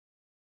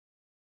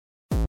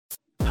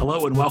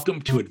Hello and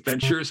welcome to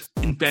Adventures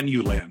in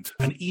Venue Land,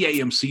 an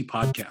EAMC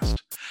podcast.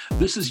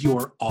 This is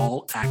your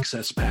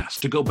all-access pass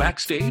to go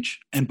backstage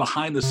and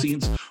behind the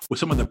scenes with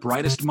some of the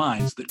brightest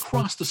minds that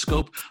cross the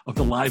scope of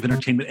the live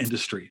entertainment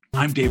industry.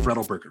 I'm Dave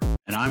Rettelberger.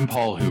 And I'm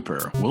Paul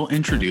Hooper. We'll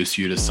introduce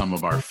you to some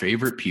of our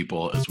favorite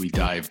people as we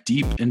dive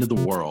deep into the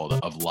world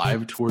of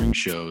live touring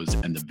shows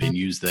and the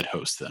venues that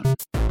host them.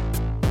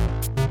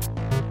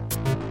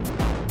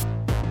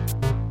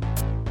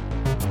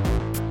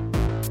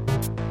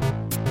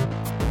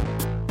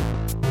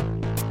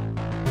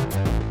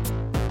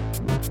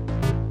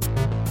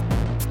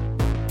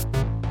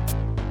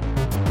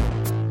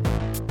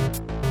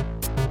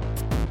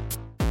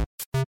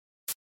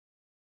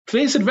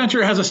 Today's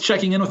adventure has us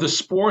checking in with a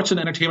sports and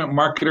entertainment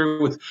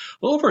marketer with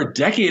over a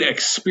decade of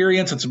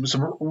experience and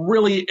some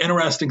really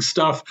interesting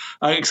stuff.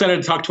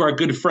 Excited to talk to our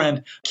good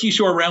friend,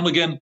 Kishore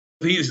Ramlagan.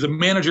 He's the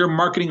manager of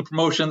marketing and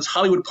promotions,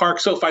 Hollywood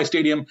Park, SoFi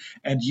Stadium,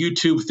 and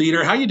YouTube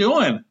Theater. How you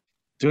doing?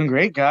 Doing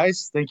great,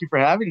 guys. Thank you for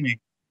having me.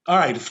 All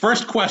right,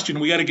 first question.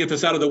 We got to get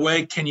this out of the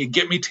way. Can you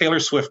get me Taylor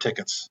Swift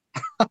tickets?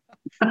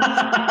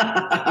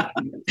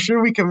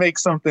 Sure, we can make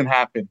something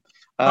happen.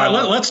 All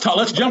right,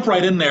 let's jump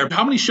right in there.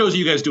 How many shows are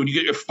you guys doing?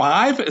 You get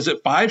 5? Is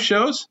it 5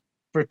 shows?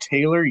 For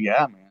Taylor,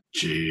 yeah, man.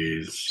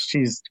 Jeez.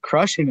 She's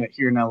crushing it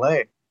here in LA.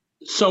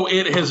 So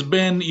it has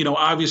been,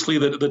 obviously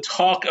the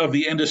talk of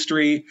the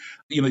industry,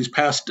 these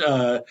past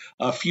a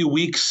few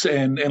weeks,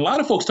 and a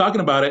lot of folks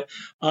talking about it.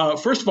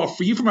 First of all,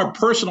 for you from a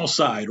personal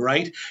side,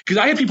 right? Because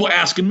I had people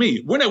asking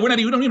me, we don't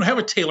even have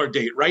a Taylor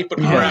date, right? But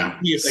people are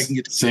asking me if they can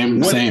get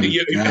same.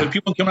 Have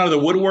people come out of the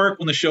woodwork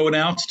when the show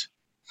announced?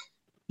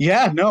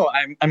 Yeah, no,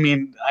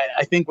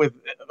 I think with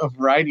a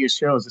variety of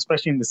shows,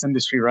 especially in this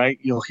industry, right,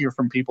 you'll hear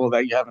from people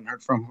that you haven't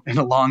heard from in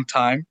a long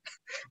time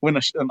when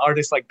an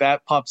artist like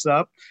that pops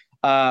up.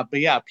 But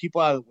yeah,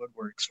 people out of the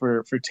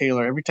woodworks for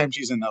Taylor. Every time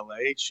she's in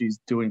LA, she's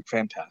doing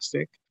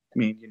fantastic. I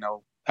mean,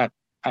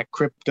 at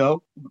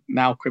Crypto,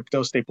 now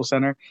Crypto Staples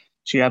Center,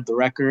 she had the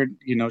record.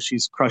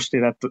 She's crushed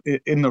it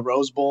in the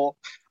Rose Bowl.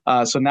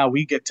 So now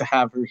we get to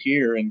have her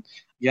here, and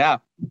yeah,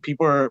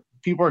 people are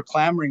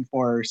clamoring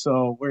for her.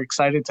 So we're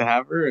excited to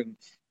have her, and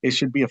it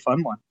should be a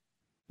fun one.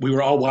 We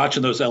were all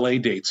watching those LA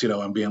dates,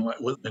 and being like,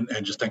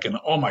 and just thinking,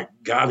 oh my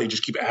God, they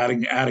just keep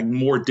adding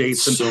more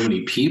dates. And so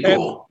many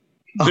people.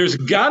 There's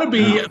gotta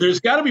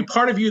be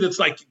part of you that's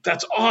like,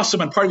 that's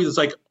awesome. And part of you that's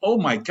like, oh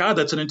my God,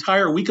 that's an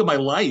entire week of my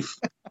life.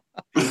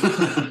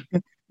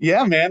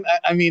 Yeah, man.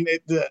 I mean,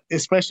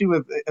 especially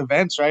with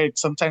events, right? It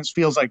sometimes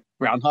feels like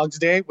Groundhog's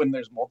Day when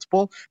there's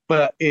multiple,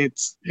 but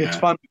it's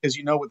fun because,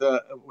 with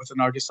an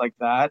artist like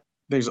that,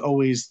 there's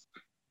always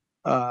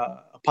a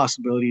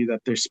possibility that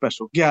there's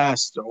special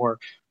guests or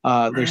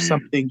there's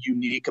something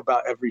unique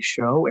about every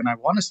show. And I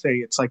want to say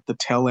it's like the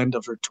tail end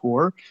of her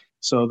tour.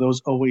 So those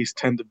always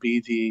tend to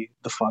be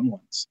the fun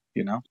ones,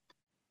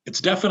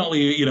 It's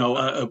definitely,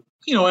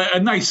 a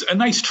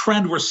nice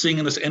trend we're seeing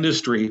in this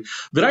industry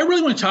that I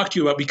really want to talk to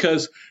you about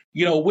because,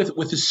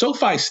 with the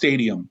SoFi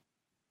Stadium,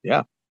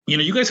 yeah,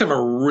 you guys have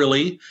a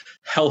really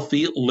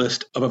healthy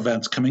list of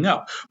events coming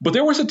up. But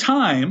there was a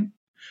time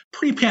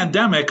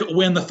pre-pandemic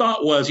when the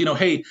thought was,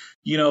 hey,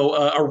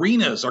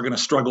 arenas are going to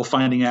struggle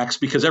finding acts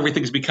because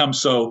everything's become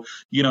so,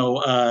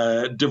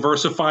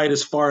 diversified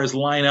as far as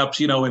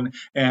lineups,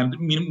 and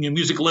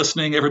music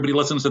listening. Everybody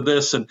listens to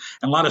this, and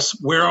a lot of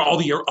where all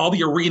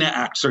the arena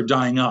acts are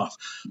dying off.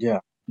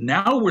 Yeah.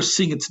 Now we're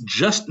seeing it's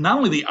just not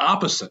only the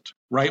opposite,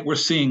 right? We're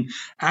seeing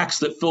acts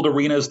that filled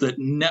arenas that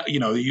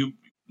you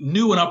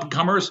new and up and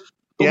comers,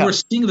 but we're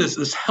seeing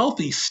this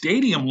healthy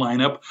stadium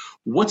lineup.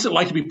 What's it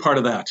like to be part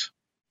of that?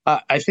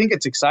 I think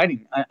it's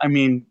exciting. I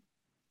mean,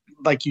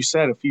 like you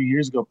said, a few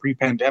years ago,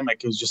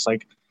 pre-pandemic, it was just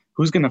like,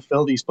 who's going to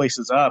fill these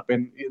places up?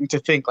 And to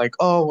think like,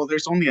 oh, well,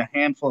 there's only a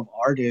handful of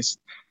artists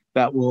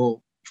that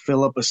will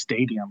fill up a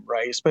stadium,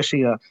 right?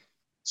 Especially a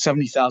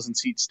 70,000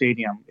 seat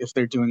stadium if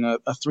they're doing a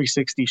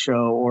 360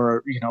 show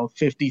or,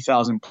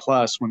 50,000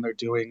 plus when they're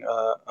doing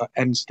a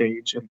end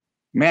stage. And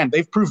man,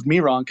 they've proved me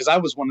wrong because I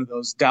was one of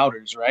those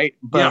doubters, right?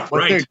 But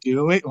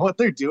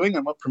they're doing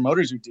and what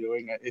promoters are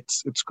doing,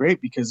 it's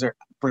great because they're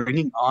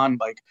bringing on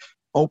like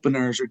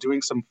openers or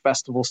doing some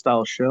festival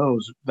style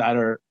shows that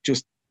are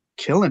just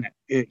killing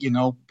it.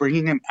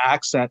 Bringing in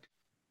acts that,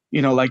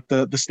 like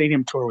the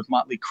stadium tour with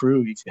Motley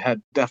Crue, you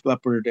had Def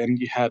Leppard and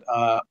you had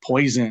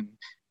Poison.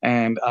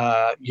 And,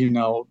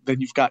 then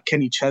you've got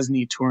Kenny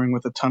Chesney touring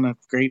with a ton of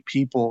great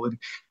people.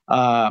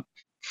 And,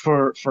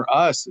 for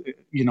us,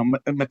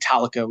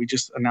 Metallica, we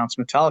just announced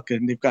Metallica,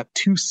 and they've got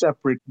 2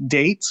 separate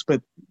dates,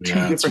 but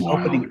 2 different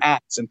opening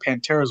acts, and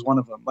Pantera is one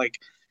of them. Like,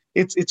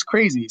 it's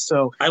crazy.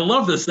 So I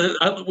love this. As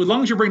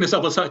long as you bring this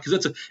up, let's talk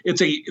because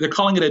they're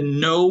calling it a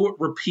no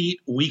repeat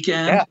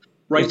weekend,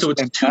 right? So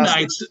it's fantastic. 2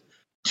 nights,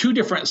 2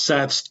 different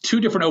sets, 2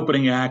 different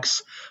opening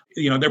acts.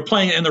 They're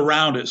playing in the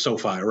round at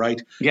SoFi,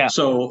 right? Yeah.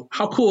 So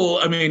how cool?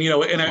 I mean,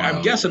 and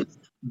I'm guessing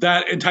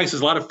that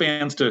entices a lot of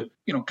fans to,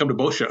 come to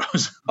both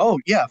shows. Oh,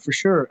 yeah, for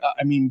sure.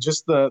 I mean,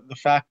 just the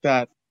fact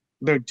that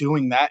they're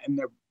doing that and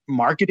they're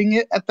marketing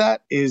it at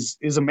that is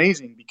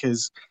amazing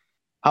because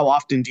how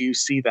often do you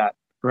see that?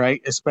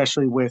 right?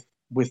 Especially with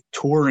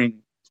touring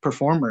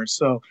performers.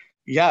 So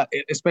yeah,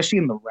 especially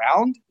in the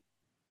round,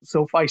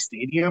 SoFi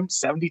Stadium,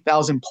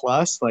 70,000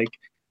 plus, like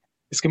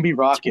it's gonna be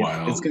rocking.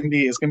 It's gonna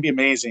be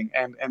amazing.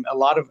 And a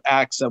lot of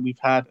acts that we've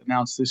had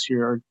announced this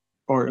year,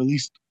 or at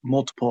least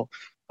multiple.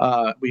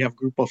 We have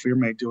Grupo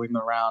Firme doing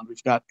the round.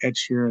 We've got Ed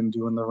Sheeran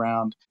doing the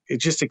round.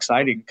 It's just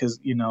exciting because,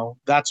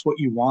 that's what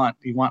you want.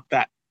 You want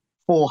that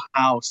full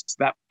house,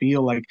 that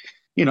feel like,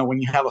 when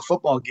you have a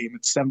football game,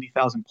 it's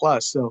 70,000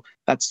 plus. So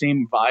that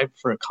same vibe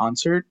for a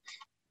concert,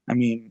 I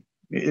mean,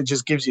 it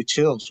just gives you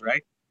chills,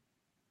 right?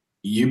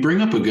 You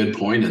bring up a good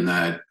point in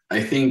that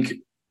I think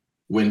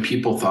when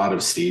people thought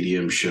of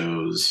stadium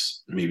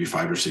shows maybe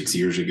 5 or 6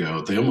 years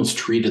ago, they almost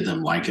treated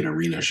them like an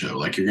arena show.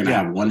 Like you're going to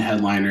have one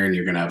headliner and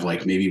you're going to have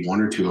like maybe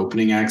 1 or 2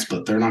 opening acts,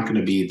 but they're not going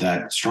to be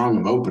that strong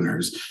of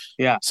openers.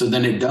 Yeah. So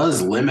then it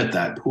does limit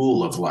that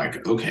pool of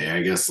like, okay,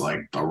 I guess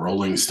like the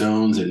Rolling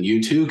Stones and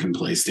U2 can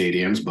play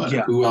stadiums, but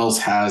who else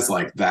has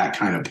like that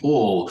kind of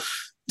pull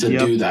to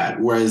do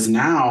that? Whereas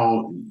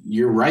now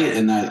you're right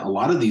in that a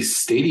lot of these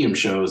stadium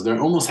shows, they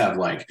almost have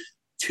like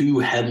 2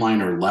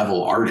 headliner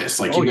level artists.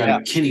 Like you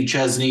got Kenny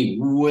Chesney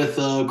with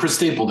Chris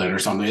Stapleton or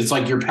something. It's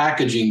like you're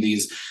packaging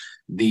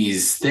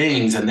these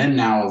things, and then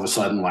now all of a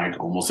sudden, like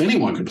almost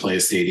anyone could play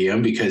a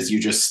stadium because you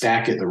just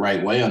stack it the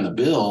right way on the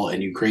bill,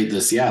 and you create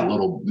this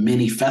little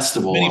mini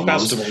festival.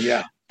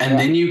 And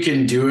then you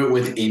can do it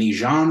with any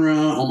genre,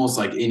 almost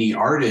like any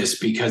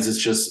artist, because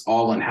it's just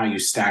all in how you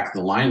stack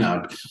the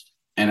lineup.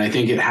 And I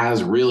think it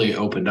has really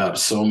opened up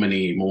so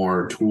many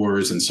more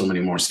tours and so many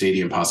more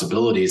stadium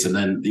possibilities. And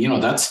then,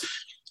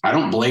 I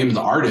don't blame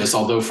the artist,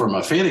 although from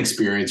a fan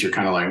experience, you're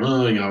kind of like,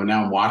 oh,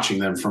 now I'm watching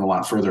them from a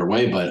lot further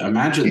away. But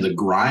imagine the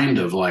grind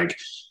of like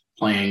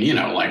playing,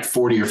 like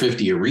 40 or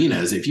 50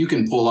 arenas. If you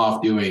can pull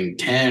off doing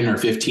 10 or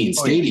 15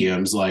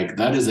 stadiums, like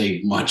that is a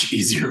much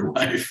easier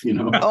life,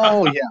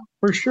 Oh, yeah,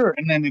 for sure.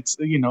 And then it's,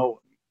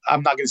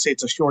 I'm not going to say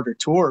it's a shorter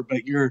tour,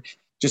 but you're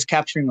just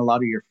capturing a lot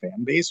of your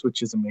fan base,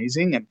 which is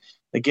amazing. And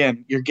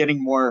again, you're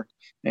getting more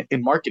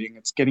in marketing.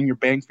 It's getting your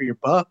bang for your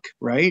buck,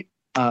 right?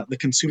 The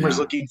consumer's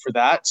looking for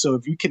that. So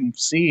if you can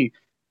see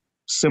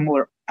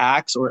similar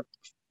acts or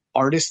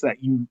artists that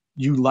you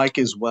like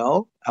as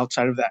well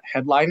outside of that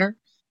headliner,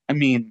 I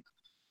mean,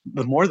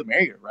 the more the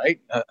merrier, right?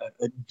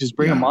 Just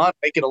bring them on,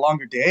 make it a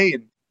longer day,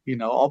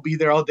 and I'll be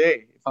there all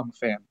day if I'm a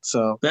fan.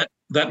 So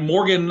that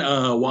Morgan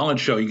Wallen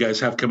show you guys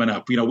have coming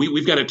up,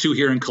 we've got it too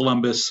here in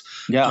Columbus.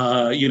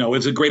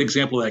 It's a great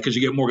example of that because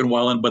you get Morgan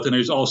Wallen, but then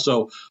there's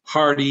also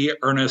Hardy,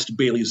 Ernest,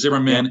 Bailey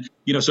Zimmerman.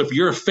 So if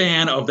you're a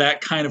fan of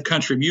that kind of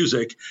country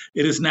music,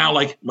 it is now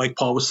like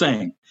Paul was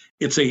saying,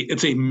 it's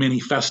a mini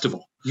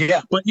festival.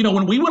 Yeah. But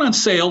when we went on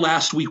sale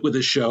last week with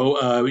this show,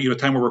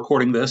 time we're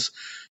recording this,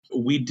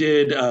 we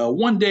did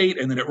one date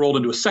and then it rolled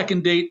into a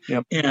second date.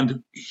 Yep.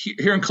 And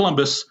here in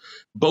Columbus,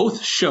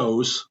 both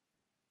shows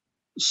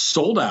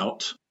sold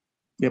out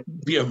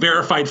via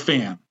verified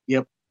fan.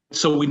 Yep.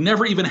 So we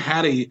never even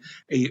had a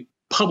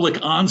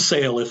public on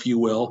sale, if you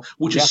will,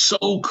 which is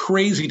so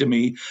crazy to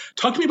me.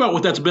 Talk to me about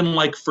what that's been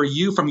like for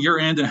you from your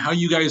end and how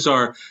you guys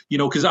are,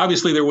 because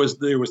obviously there was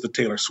the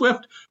Taylor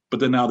Swift,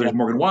 but then now there's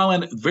Morgan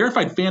Wallen.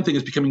 Verified fan thing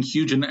is becoming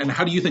huge. And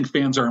how do you think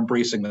fans are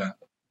embracing that?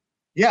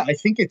 Yeah, I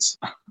think it's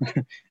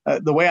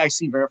the way I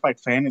see verified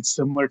fan. It's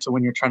similar to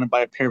when you're trying to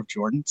buy a pair of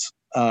Jordans.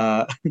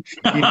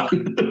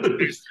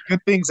 There's good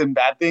things and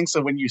bad things.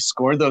 So when you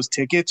score those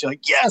tickets, you're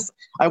like, yes,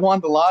 I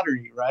won the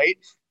lottery, right?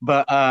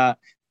 But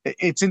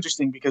it's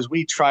interesting because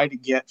we try to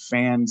get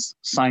fans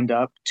signed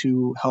up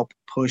to help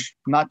push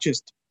not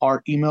just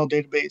our email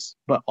database,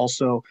 but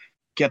also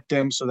get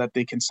them so that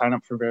they can sign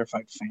up for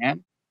verified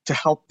fan to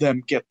help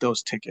them get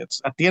those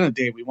tickets. At the end of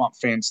the day, we want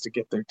fans to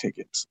get their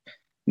tickets.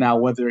 Now,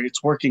 whether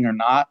it's working or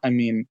not, I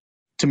mean,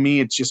 to me,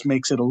 it just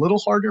makes it a little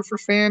harder for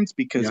fans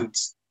because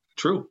it's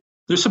true.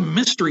 There's some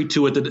mystery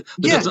to it that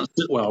doesn't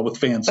sit well with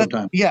fans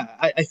sometimes.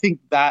 I think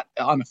that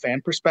on a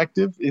fan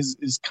perspective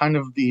is kind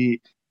of the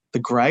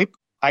gripe.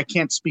 I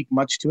can't speak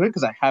much to it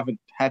because I haven't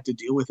had to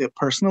deal with it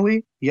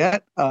personally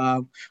yet.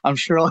 I'm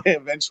sure I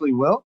eventually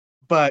will,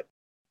 but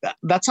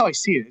that's how I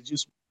see it.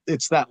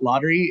 It's that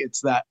lottery.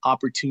 It's that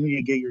opportunity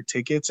to get your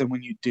tickets. And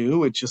when you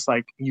do, it's just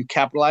like you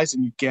capitalize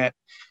and you get,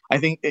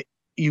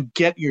 you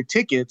get your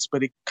tickets,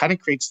 but it kind of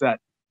creates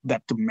that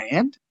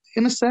demand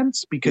in a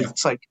sense because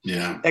it's like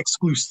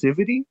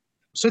exclusivity.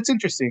 So it's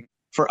interesting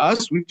for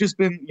us. We've just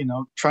been,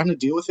 trying to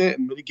deal with it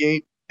and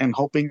mitigate and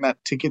hoping that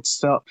tickets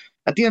sell.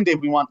 At the end of the day,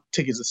 we want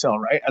tickets to sell,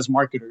 right? As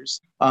marketers,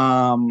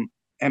 and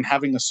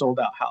having a sold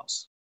out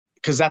house,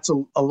 because that's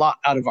a lot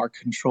out of our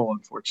control,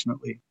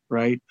 unfortunately,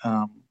 right?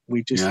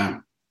 We just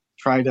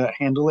try to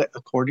handle it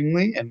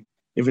accordingly. And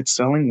if it's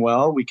selling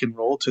well, we can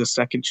roll to a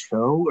second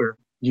show or,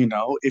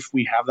 if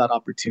we have that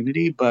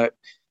opportunity. But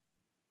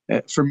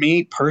for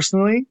me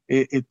personally,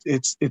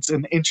 it's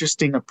an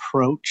interesting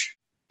approach.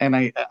 And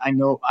I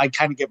know I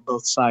kind of get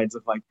both sides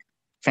of like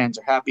fans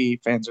are happy,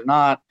 fans are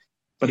not.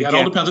 But it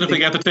all depends on if they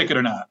got the ticket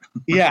or not.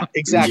 Yeah,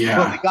 exactly.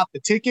 Well,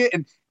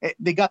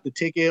 they got the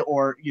ticket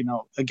or,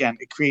 again,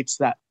 it creates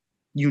that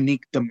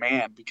unique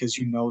demand, because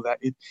you know that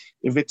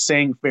if it's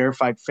saying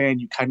verified fan,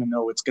 you kind of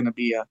know it's going to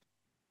be a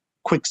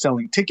quick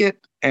selling ticket,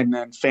 and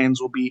then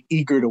fans will be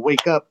eager to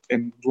wake up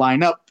and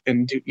line up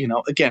and do,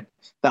 again,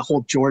 that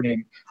whole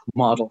Jordan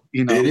model.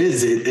 It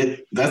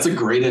is. That's a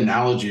great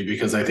analogy,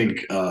 because I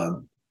think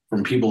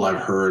from people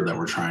I've heard that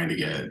were trying to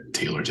get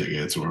Taylor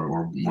tickets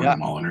or Morgan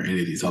Wallen or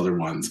any of these other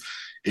ones,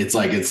 it's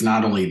like it's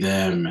not only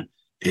them.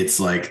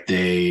 It's like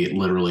they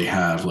literally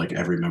have like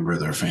every member of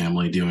their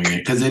family doing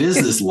it, because it is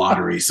this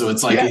lottery. So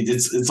it's like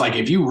it's like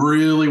if you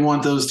really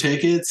want those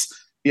tickets,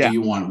 do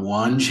you want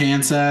one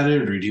chance at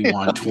it, or do you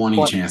want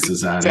 20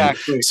 chances at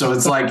it? So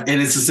it's like,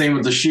 and it's the same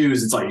with the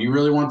shoes. It's like, you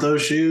really want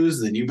those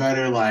shoes? Then you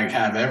better like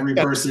have every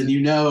person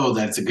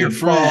that's a good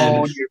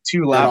friend your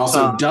 2 laptops, that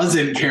also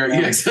doesn't care.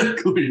 Yeah,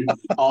 exactly.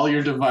 All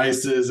your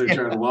devices are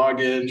trying to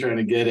log in, trying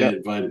to get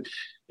it, but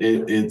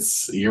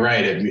it's you're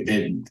right.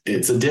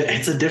 It's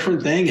a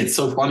different thing. It's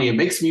so funny. It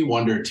makes me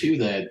wonder too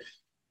that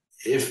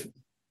if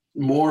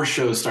more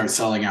shows start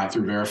selling out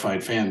through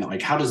verified fan,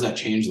 like how does that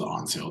change the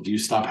on sale? Do you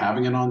stop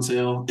having an on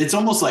sale? It's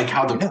almost like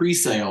how the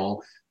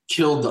pre-sale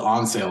killed the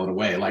on sale in a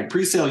way. Like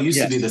pre-sale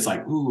used to be this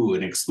like, ooh,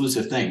 an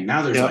exclusive thing.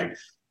 Now there's like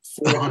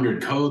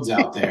 400 codes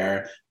out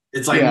there.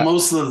 It's like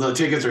most of the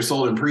tickets are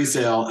sold in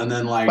pre-sale, and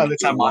then like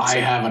why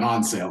have an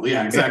on sale?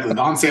 Yeah, exactly.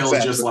 The on sale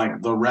is just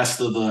like the rest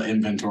of the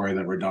inventory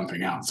that we're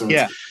dumping out. So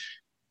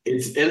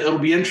it'll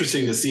be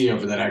interesting to see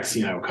over the next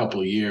couple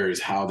of years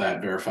how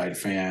that verified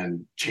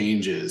fan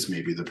changes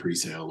maybe the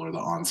pre-sale or the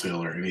on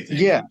sale or anything.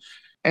 Yeah.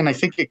 And I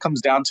think it comes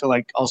down to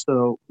like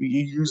also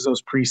you use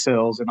those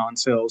pre-sales and on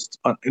sales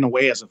in a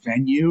way as a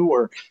venue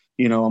or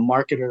a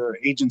marketer or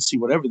agency,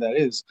 whatever that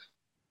is,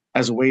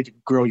 as a way to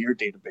grow your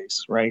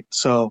database, right?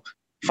 So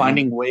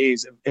finding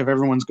ways, if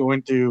everyone's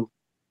going through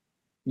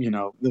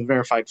the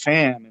verified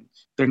fan and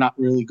they're not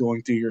really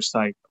going through your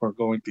site or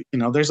going through,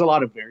 there's a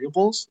lot of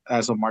variables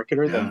as a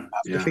marketer that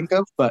you have to think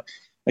of. But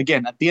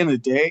again, at the end of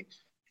the day,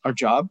 our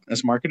job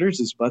as marketers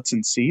is butts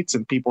and seats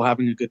and people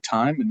having a good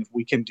time. And if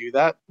we can do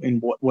that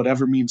in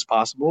whatever means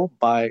possible,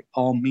 by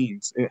all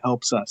means, it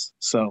helps us.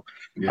 So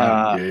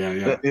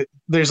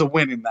there's a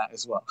win in that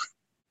as well.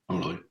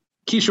 Totally.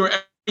 Kishore,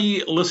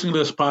 any listening to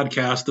this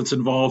podcast that's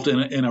involved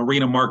in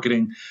arena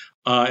marketing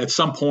at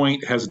some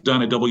point has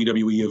done a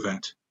WWE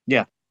event.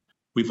 Yeah.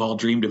 We've all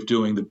dreamed of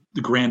doing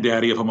the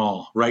granddaddy of them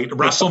all, right?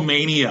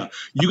 WrestleMania.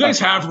 You guys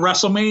have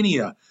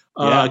WrestleMania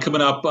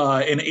coming up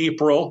in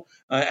April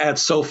at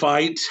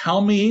SoFi.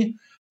 Tell me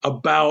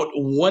about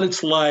what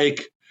it's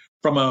like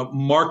from a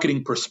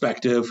marketing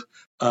perspective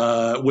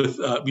with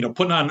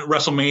putting on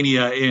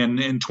WrestleMania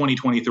in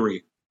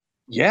 2023.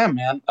 Yeah,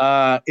 man.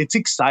 It's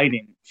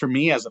exciting for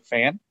me as a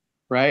fan.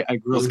 Right, I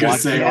was going to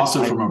say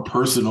also from a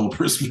personal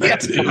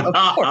perspective. You're going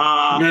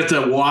to have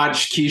to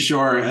watch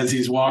Kishore as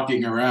he's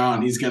walking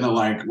around. He's going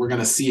to we're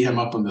going to see him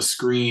up on the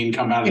screen,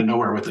 come out of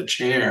nowhere with a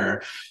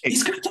chair.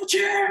 He's got the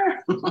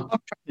chair. What I'm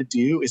trying to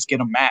do is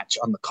get a match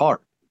on the card.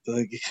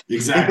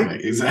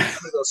 Exactly.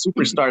 Those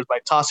superstars by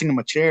tossing them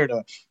a chair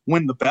to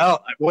win the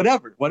belt,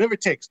 whatever it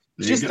takes.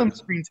 Just some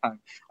screen time.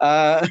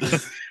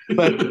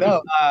 But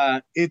no,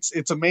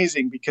 it's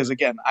amazing because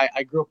again,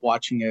 I grew up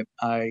watching it.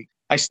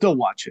 I still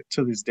watch it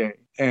to this day.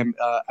 And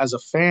as a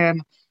fan,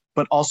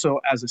 but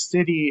also as a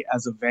city,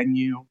 as a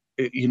venue,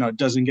 it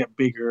doesn't get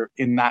bigger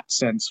in that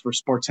sense for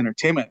sports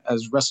entertainment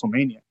as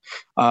WrestleMania.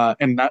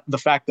 And the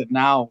fact that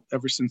now,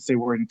 ever since they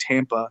were in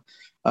Tampa,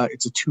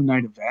 it's a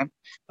 2-night event.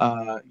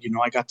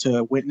 I got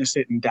to witness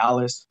it in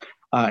Dallas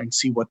and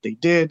see what they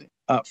did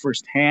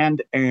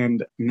firsthand.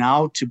 And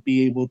now to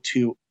be able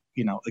to,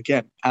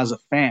 again, as a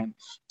fan,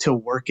 to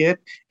work it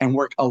and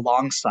work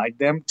alongside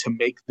them to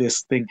make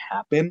this thing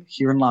happen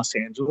here in Los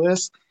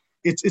Angeles,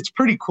 it's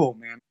pretty cool,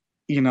 man.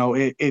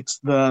 It's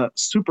the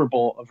Super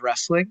Bowl of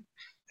wrestling.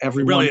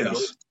 Everyone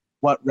knows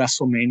what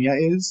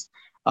WrestleMania is,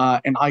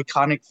 and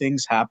iconic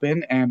things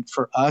happen. And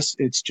for us,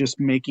 it's just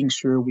making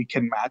sure we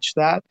can match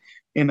that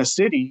in a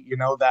city,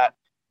 that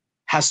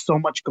has so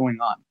much going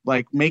on.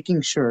 Like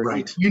making sure,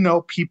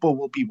 people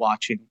will be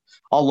watching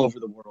all over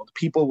the world.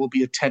 People will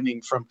be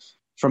attending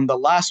from the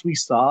last we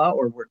saw,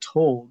 or were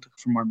told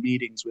from our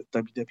meetings with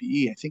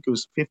WWE, I think it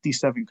was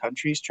 57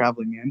 countries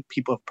traveling in.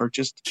 People have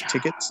purchased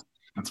tickets.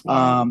 That's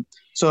wild.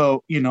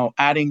 So,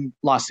 adding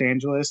Los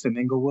Angeles and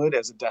Inglewood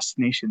as a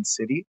destination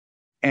city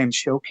and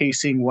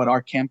showcasing what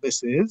our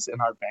campus is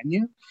and our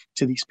venue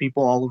to these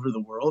people all over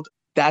the world,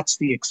 that's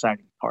the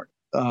exciting part.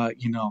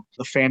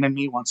 The fan in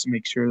me wants to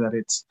make sure that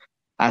it's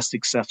as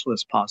successful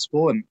as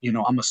possible. And,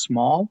 I'm a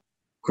small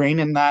grain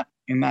in that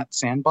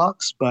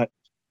sandbox, but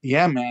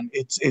yeah, man,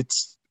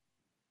 it's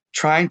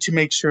trying to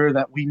make sure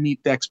that we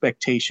meet the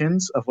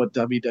expectations of what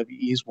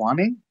WWE is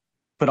wanting,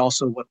 but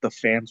also what the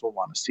fans will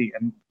want to see.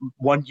 And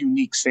one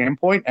unique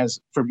standpoint,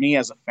 as for me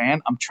as a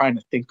fan, I'm trying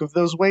to think of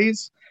those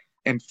ways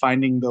and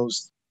finding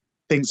those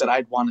things that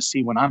I'd want to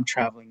see when I'm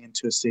traveling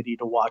into a city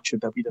to watch a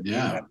WWE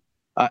event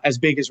as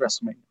big as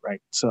WrestleMania,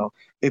 right? So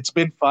it's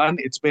been fun.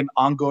 It's been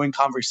ongoing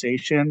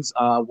conversations,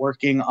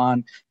 working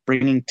on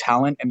bringing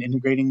talent and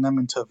integrating them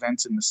into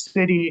events in the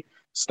city,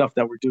 stuff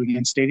that we're doing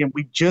in stadium.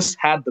 We just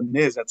had the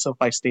Miz at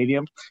SoFi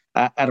Stadium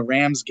at a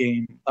Rams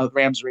game, a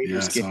Rams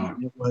Raiders game.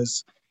 And it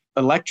was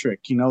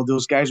electric. You know,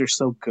 those guys are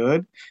so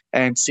good,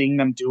 and seeing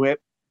them do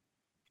it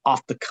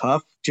off the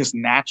cuff, just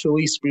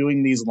naturally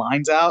spewing these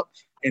lines out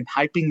and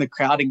hyping the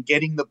crowd and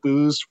getting the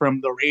boos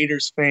from the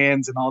Raiders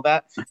fans and all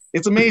that.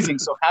 It's amazing.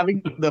 So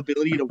having the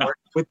ability to work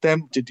with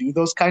them to do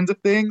those kinds of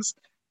things,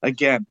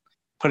 again,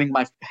 putting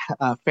my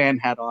fan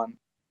hat on,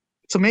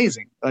 it's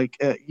amazing. Like,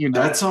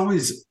 that's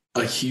always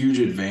a huge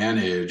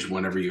advantage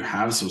whenever you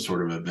have some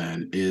sort of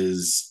event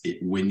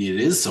when it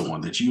is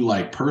someone that you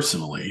like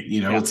personally.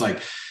 It's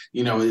like,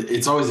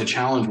 it's always a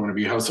challenge whenever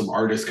you have some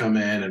artists come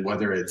in, and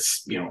whether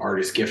it's,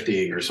 artist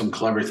gifting or some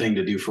clever thing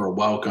to do for a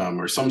welcome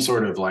or some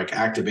sort of like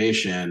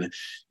activation,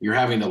 you're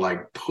having to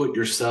like put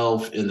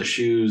yourself in the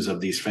shoes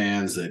of these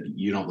fans that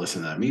you don't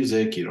listen to that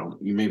music. You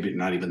maybe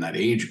not even that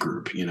age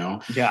group,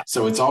 Yeah.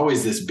 So it's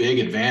always this big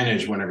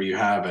advantage whenever you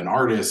have an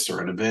artist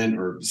or an event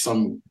or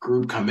some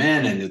group come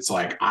in, and it's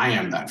like, I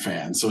am that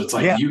fan. So it's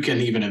like, you can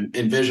even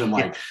envision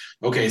like,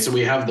 okay, so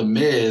we have the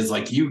Miz,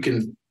 like you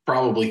can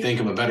probably think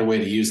of a better way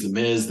to use the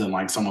Miz than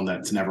like someone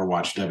that's never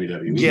watched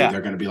WWE. They're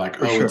going to be like,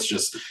 it's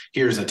just,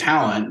 here's a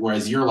talent.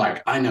 Whereas you're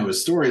like, I know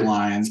his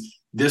storylines.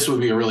 This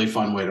would be a really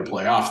fun way to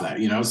play off that,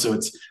 So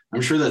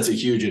I'm sure that's a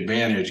huge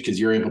advantage, because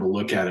you're able to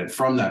look at it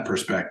from that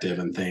perspective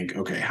and think,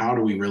 okay, how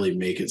do we really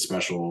make it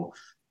special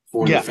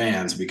for the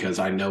fans? Because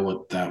I know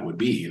what that would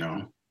be,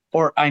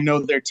 Or I know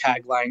their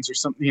taglines or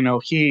something,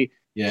 he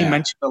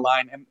mentioned the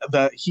line,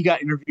 and he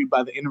got interviewed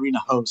by the in-arena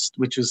host,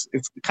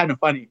 it's kind of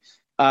funny.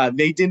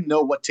 They didn't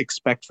know what to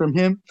expect from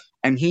him,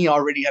 and he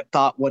already had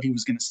thought what he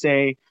was going to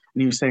say.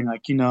 And he was saying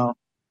like,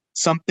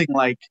 something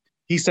like,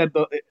 he said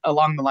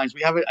along the lines,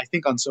 we have it, I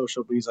think, on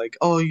social, but he's like,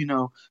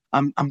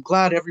 I'm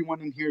glad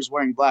everyone in here is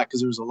wearing black,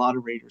 because there was a lot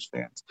of Raiders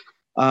fans.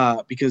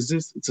 Because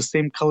it's the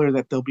same color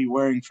that they'll be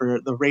wearing for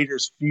the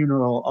Raiders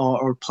funeral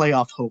or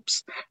playoff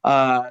hopes.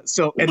 And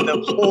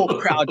the whole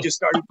crowd just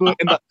started booing,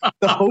 and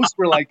the hosts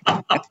were like,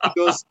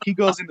 he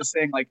goes into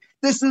saying like,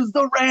 this is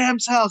the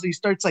Rams house. He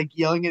starts like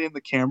yelling it in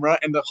the camera,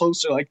 and the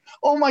hosts are like,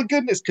 oh my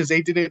goodness, because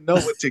they didn't know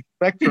what to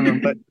expect from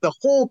him. But the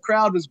whole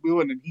crowd was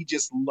booing, and he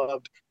just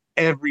loved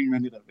every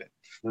minute of it.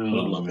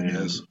 Oh,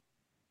 man.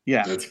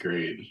 Yeah, that's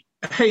great.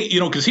 Hey,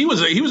 because he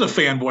was a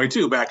fanboy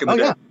too back in the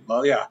day. Yeah.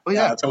 Well,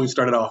 yeah, that's how he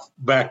started off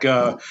back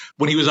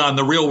when he was on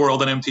The Real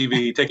World on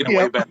MTV, taking it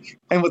way back.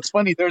 And what's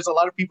funny, there's a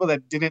lot of people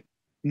that didn't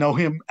know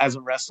him as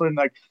a wrestler, and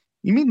like,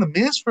 you mean the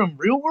Miz from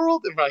Real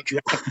World? And we're like,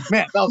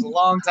 man, that was a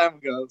long time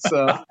ago.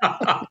 So,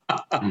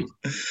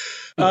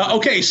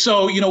 okay,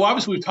 so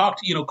obviously we've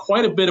talked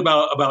quite a bit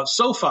about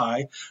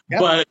SoFi,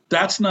 but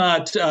that's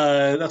not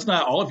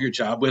all of your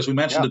job. As we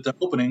mentioned at the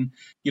opening,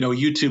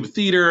 YouTube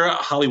Theater,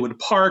 Hollywood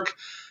Park.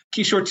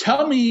 Kishore,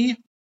 tell me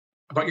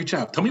about your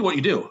job. Tell me what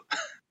you do.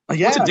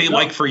 What's a day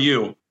like for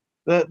you?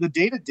 The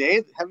day-to-day,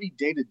 the heavy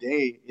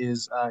day-to-day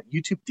is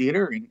YouTube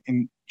Theater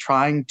and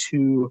trying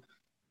to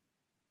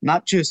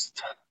not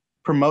just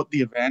promote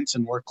the events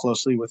and work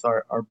closely with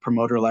our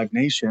promoter Live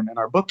Nation and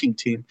our booking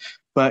team,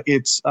 but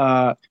it's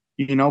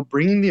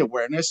bringing the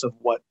awareness of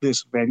what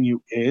this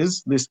venue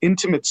is, this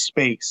intimate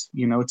space.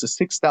 It's a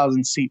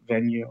 6,000 seat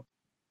venue,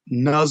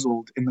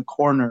 nuzzled in the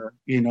corner,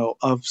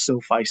 of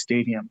SoFi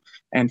Stadium.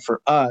 And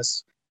for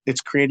us,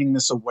 it's creating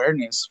this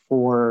awareness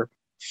for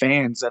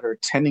fans that are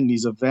attending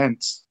these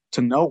events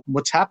to know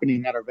what's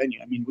happening at our venue.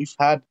 I mean, we've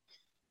had,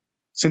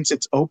 since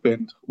it's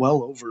opened,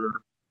 well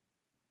over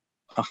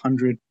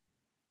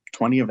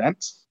 120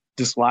 events.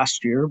 This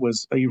last year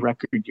was a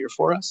record year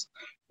for us.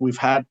 We've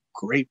had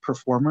great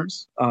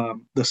performers.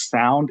 The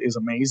sound is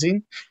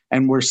amazing,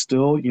 and we're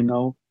still,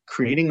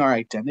 creating our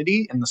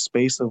identity in the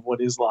space of what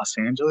is Los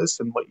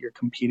Angeles and what you're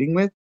competing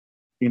with,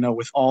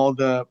 with all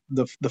the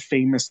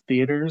famous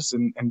theaters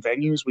and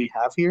venues we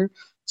have here.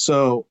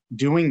 So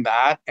doing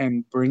that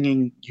and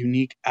bringing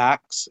unique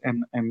acts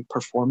and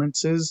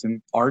performances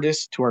and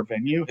artists to our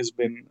venue has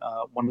been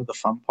one of the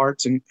fun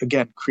parts. And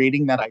again,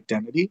 creating that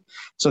identity.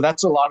 So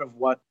that's a lot of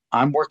what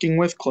I'm working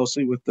with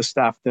closely with the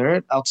staff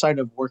there, outside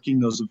of working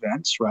those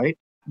events, right?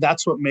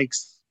 That's what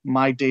makes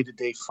my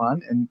day-to-day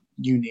fun and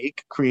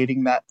unique,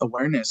 creating that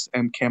awareness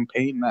and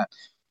campaign that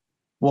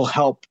will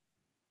help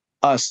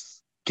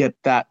us get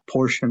that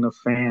portion of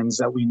fans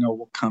that we know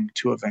will come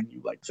to a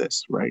venue like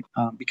this, right?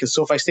 Because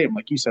SoFi Stadium,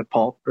 like you said,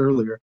 Paul,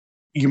 earlier,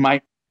 you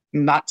might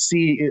not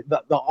see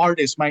the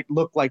artist might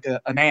look like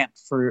an ant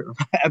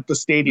at the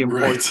stadium,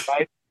 right?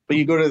 But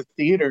you go to the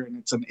theater and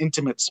it's an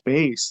intimate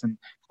space, and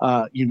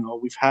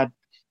we've had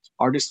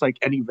artists like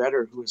Eddie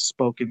Vedder, who has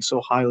spoken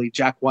so highly,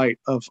 Jack White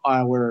of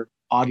our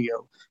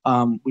audio.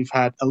 We've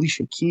had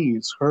Alicia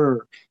Keys,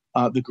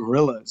 the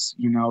Gorillas,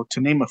 to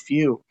name a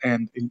few.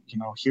 And,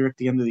 here at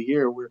the end of the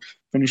year, we're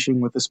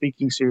finishing with a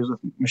speaking series with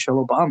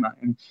Michelle Obama.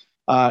 And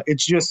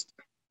it's just,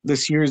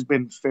 this year has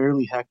been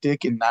fairly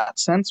hectic in that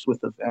sense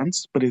with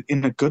events, but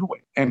in a good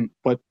way. And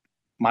what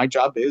my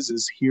job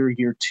is here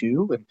year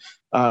two. And,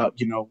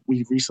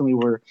 we recently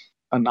were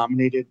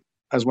nominated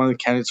as one of the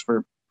candidates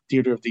for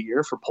Theater of the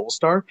Year for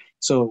Polestar.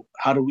 So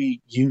how do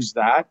we use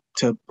that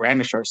to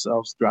brandish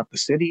ourselves throughout the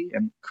city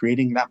and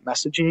creating that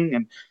messaging?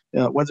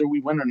 And whether we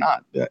win or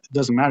not, it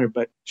doesn't matter.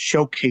 But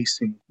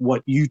showcasing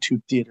what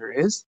YouTube theater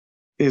is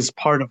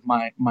part of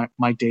my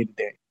day to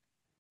day.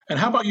 And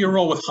how about your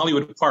role with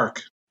Hollywood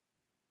Park?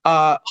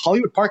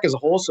 Hollywood Park as a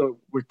whole, so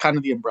we're kind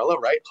of the umbrella,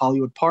 right?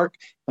 Hollywood Park.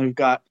 And we've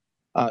got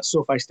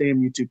SoFi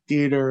Stadium, YouTube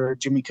Theater,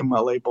 Jimmy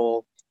Kimmel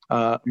Label,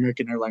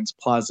 American Airlines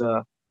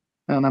Plaza,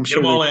 and I'm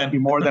sure there'll be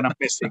more than I'm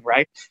missing,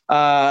 right?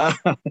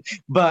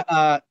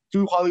 But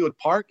through Hollywood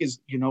Park is,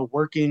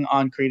 working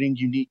on creating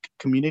unique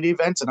community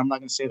events. And I'm not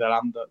going to say that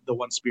I'm the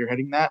one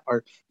spearheading that.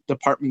 Our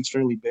department's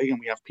fairly big and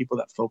we have people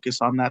that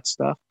focus on that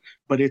stuff,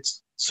 but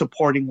it's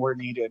supporting where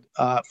needed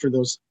for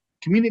those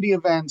community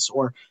events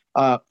or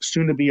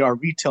soon to be our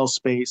retail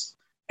space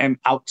and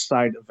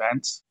outside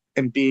events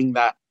and being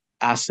that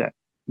asset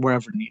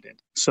wherever needed.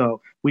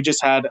 So we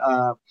just had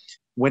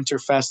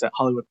Winterfest at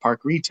Hollywood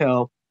Park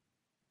Retail.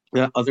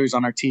 Others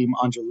on our team,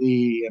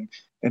 Anjali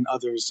and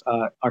others,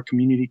 our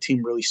community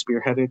team really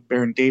spearheaded.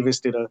 Baron Davis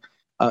did a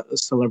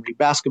celebrity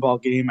basketball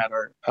game at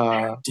our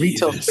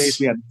retail space.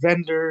 We had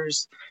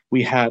vendors,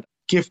 we had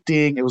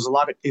gifting. It was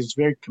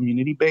very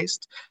community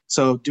based.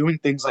 So doing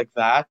things like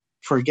that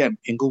for, again,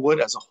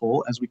 Inglewood as a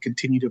whole, as we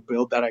continue to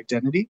build that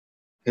identity,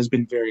 has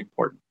been very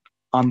important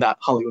on that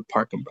Hollywood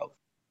Park umbrella.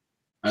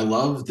 I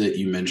love that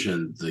you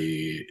mentioned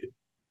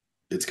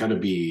it's got to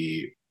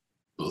be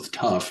both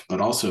tough,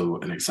 but also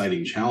an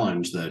exciting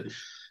challenge that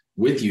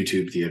with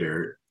YouTube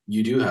theater,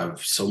 you do have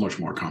so much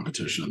more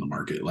competition in the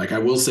market. Like I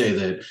will say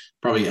that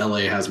probably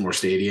LA has more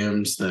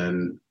stadiums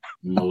than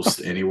most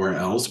anywhere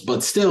else,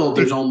 but still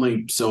there's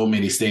only so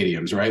many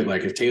stadiums, right?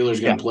 Like if Taylor's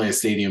going to play a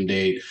stadium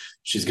date,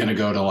 she's going to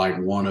go to like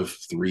one of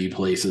 3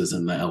 places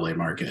in the LA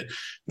market.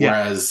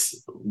 Whereas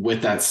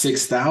with that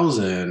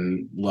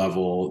 6,000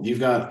 level,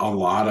 you've got a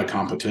lot of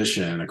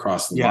competition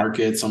across the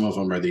market. Some of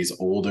them are these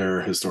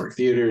older historic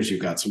theaters.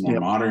 You've got some more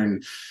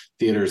modern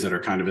theaters that are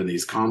kind of in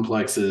these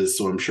complexes.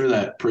 So I'm sure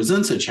that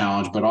presents a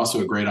challenge, but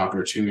also a great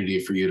opportunity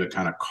for you to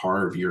kind of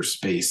carve your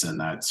space in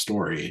that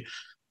story.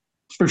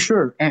 For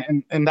sure.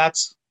 And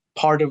that's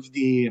part of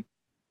the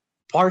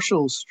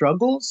partial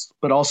struggles,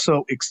 but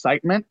also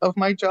excitement of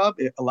my job.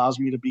 It allows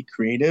me to be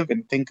creative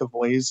and think of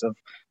ways of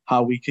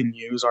how we can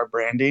use our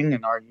branding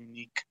and our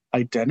unique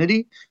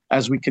identity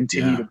as we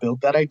continue to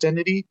build that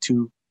identity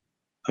to,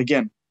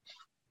 again,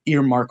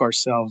 earmark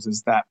ourselves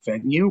as that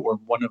venue or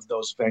one of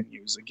those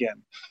venues.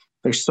 Again,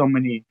 there's so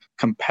many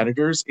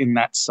competitors in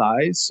that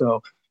size.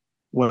 So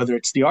whether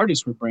it's the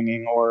artists we're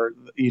bringing or,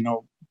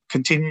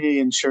 continue to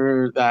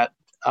ensure that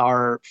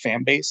our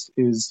fan base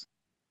is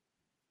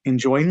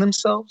enjoying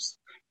themselves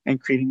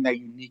and creating that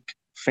unique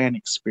fan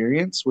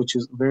experience, which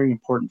is very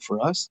important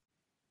for us.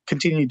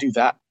 Continue to do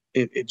that.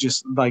 It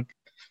just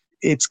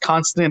it's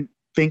constant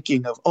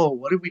thinking of,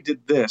 what if we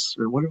did this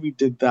or what if we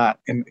did that?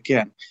 And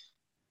again,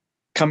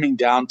 coming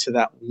down to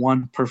that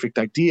one perfect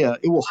idea,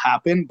 it will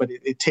happen, but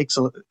it takes,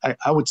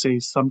 I would say,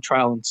 some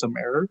trial and some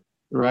error,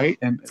 right?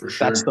 And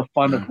that's the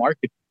fun of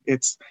marketing.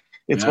 It's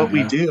what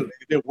we do.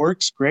 If it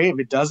works, great. If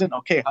it doesn't,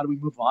 okay, how do we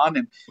move on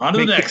and on to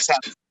the next?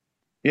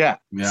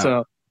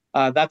 So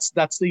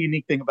that's the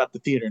unique thing about the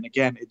theater. And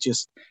again,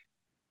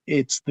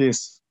 it's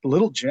this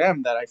little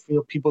gem that I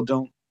feel people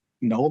don't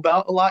know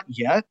about a lot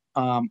yet.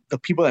 The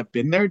people that have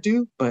been there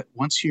do, but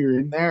once you're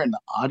in there and the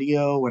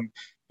audio and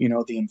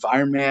the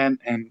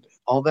environment and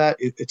all that,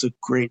 it's a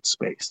great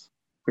space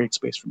for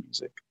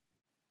music.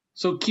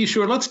 So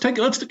Kishore, let's get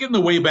in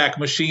the Wayback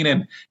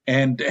Machine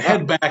and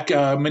head back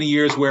many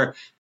years where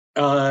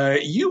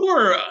you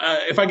were,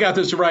 if I got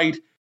this right,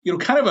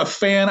 kind of a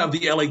fan of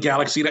the LA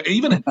Galaxy,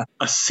 even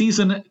a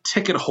season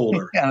ticket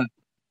holder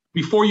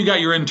before you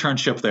got your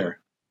internship there.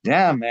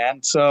 Yeah,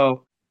 man.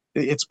 So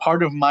it's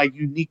part of my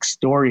unique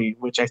story,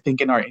 which I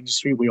think in our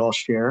industry we all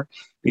share.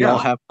 We all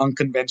have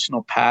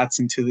unconventional paths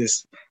into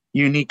this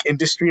unique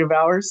industry of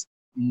ours.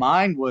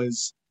 Mine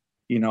was,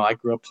 I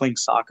grew up playing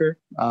soccer.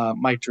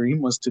 My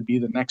dream was to be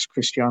the next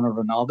Cristiano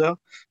Ronaldo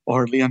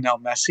or Lionel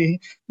Messi.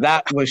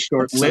 That was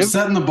short-lived. So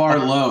setting the bar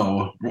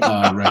low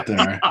right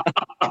there.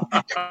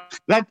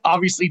 That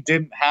obviously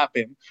didn't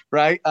happen,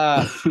 right?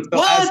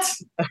 What?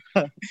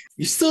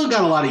 You still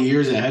got a lot of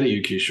years ahead of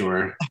you,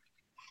 Kishore.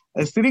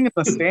 Sitting in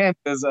the stands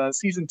as a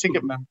season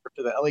ticket member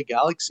to the LA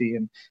Galaxy,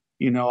 and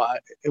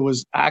it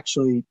was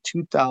actually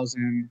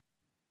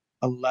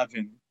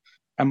 2011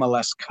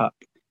 MLS Cup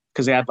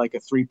because they had like a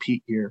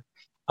 3-peat year.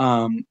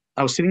 I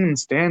was sitting in the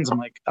stands. I'm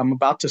like, I'm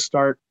about to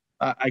start.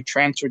 I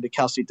transferred to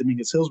Cal State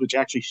Dominguez Hills, which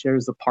actually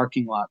shares the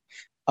parking lot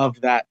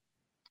of that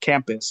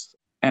campus.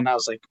 And I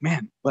was like,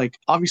 man,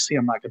 obviously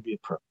I'm not going to be a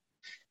pro.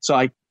 So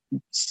I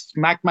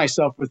smacked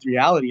myself with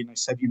reality and I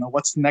said,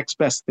 what's the next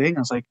best thing? I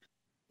was like,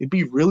 it'd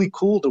be really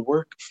cool to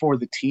work for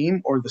the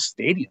team or the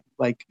stadium.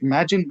 Like,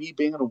 imagine me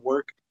being able to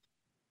work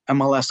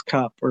MLS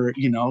Cup or,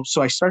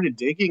 so I started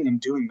digging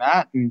and doing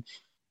that. And,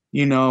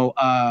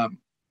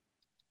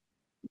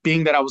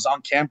 being that I was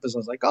on campus, I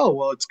was like, oh,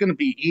 well, it's going to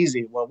be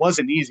easy. Well, it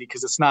wasn't easy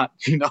because it's not,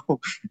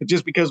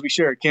 just because we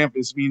share a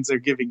campus means they're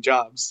giving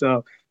jobs.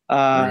 So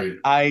Right.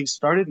 I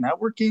started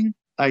networking.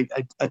 I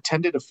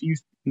attended a few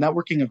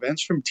networking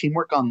events from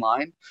Teamwork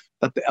Online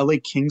that the LA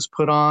Kings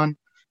put on,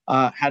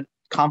 had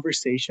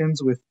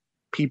conversations with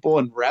people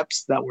and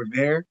reps that were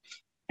there.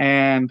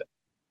 And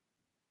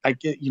I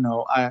get,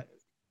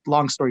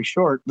 long story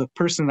short, the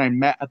person I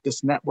met at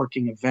this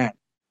networking event,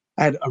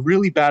 I had a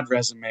really bad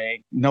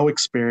resume, no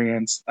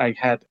experience. I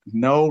had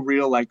no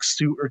real like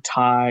suit or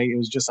tie. It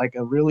was just like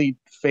a really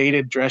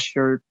faded dress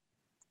shirt,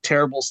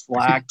 terrible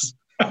slacks.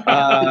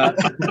 Uh,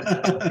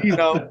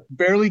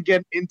 barely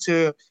get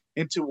into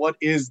what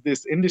is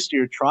this industry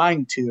or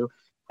trying to.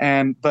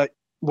 But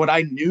what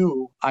I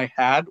knew I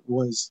had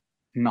was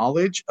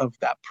knowledge of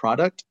that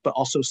product, but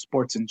also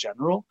sports in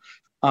general.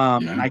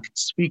 And I could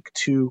speak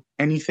to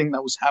anything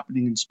that was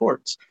happening in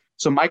sports.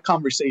 So my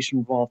conversation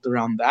revolved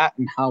around that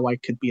and how I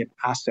could be an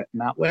asset in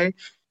that way.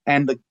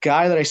 And the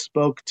guy that I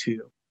spoke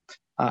to,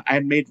 I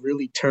had made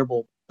really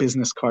terrible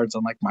business cards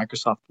on like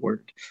Microsoft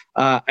Word.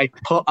 I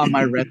put on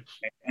my resume,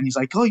 and he's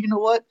like, "Oh, you know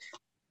what?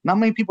 Not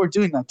many people are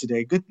doing that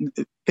today. Good,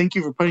 thank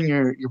you for putting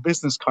your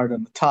business card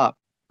on the top."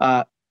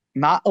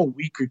 Not a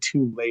week or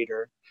two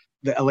later,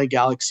 the LA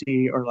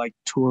Galaxy are like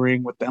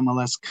touring with the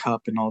MLS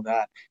Cup and all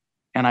that,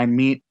 and I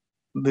meet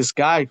this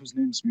guy whose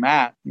name's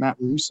Matt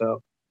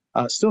Russo,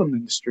 still in the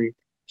industry.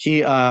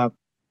 He's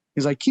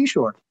like,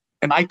 Kishore.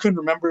 And I couldn't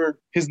remember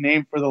his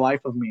name for the life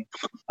of me.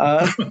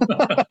 And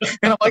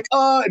I'm like,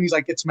 oh, and he's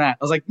like, it's Matt.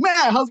 I was like,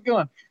 Matt, how's it going?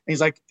 And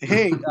he's like,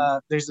 hey,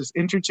 there's this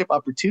internship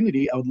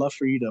opportunity. I would love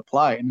for you to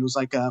apply. And it was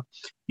like a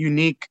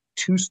unique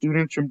 2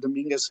 students from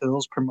Dominguez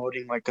Hills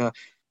promoting like a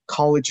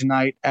college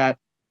night at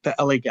the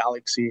LA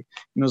Galaxy.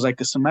 And it was like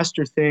a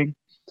semester thing.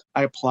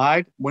 I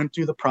applied, went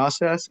through the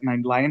process, and I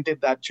landed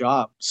that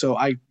job. So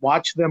I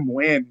watched them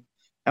win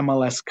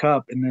MLS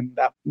Cup. And then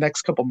that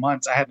next couple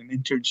months, I had an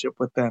internship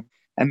with them.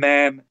 And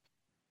then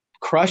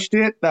crushed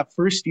it that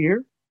first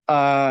year,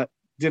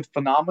 did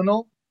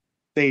phenomenal.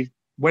 They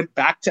went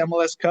back to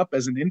MLS Cup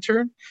as an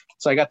intern.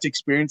 So I got to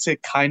experience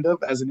it kind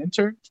of as an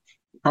intern.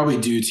 Probably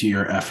due to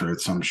your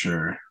efforts, I'm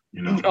sure.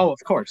 Oh, of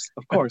course.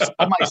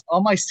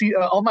 all my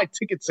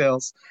ticket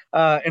sales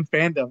and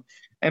fandom.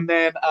 And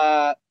then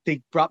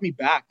they brought me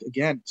back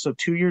again. So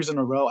 2 years in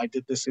a row, I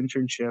did this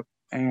internship.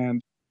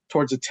 And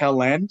towards the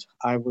tail end,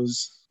 I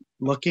was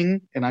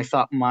looking and I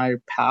thought my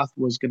path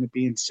was going to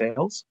be in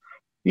sales.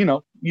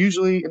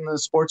 Usually in the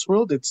sports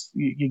world, it's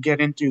you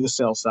get in through the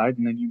sales side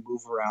and then you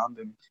move around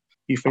and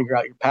you figure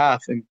out your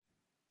path. And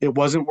it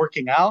wasn't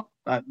working out.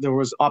 There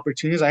was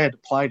opportunities. I had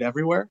applied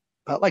everywhere,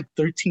 about like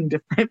 13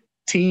 different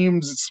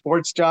teams,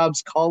 sports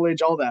jobs,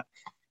 college, all that.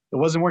 It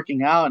wasn't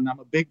working out. And I'm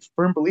a big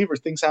firm believer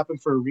things happen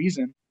for a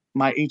reason.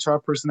 My HR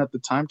person at the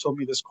time told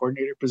me this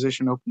coordinator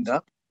position opened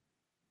up.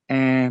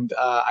 And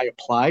I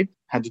applied,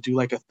 had to do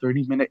like a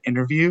 30-minute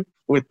interview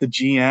with the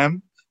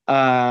GM,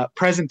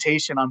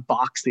 presentation on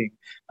boxing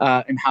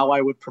and how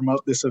I would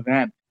promote this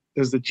event.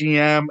 There's the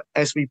GM,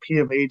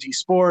 SVP of AG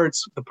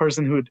Sports, the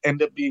person who would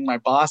end up being my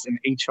boss in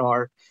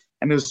HR.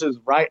 And this is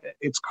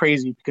it's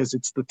crazy because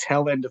it's the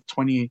tail end of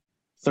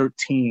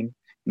 2013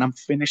 and I'm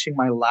finishing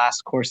my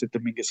last course at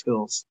Dominguez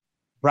Hills.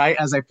 Right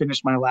as I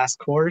finish my last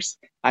course,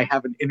 I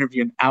have an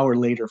interview an hour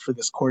later for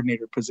this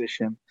coordinator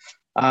position.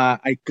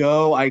 I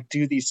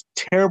do these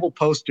terrible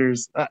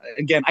posters.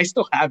 Again, I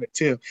still have it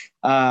too.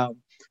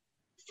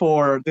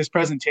 For this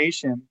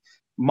presentation,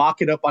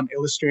 mock it up on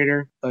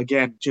Illustrator.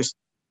 Again, just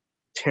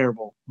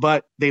terrible,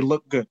 but they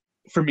look good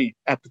for me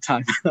at the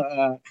time.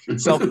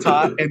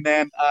 Self-taught. And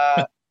then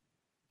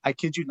I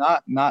kid you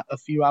not a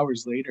few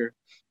hours later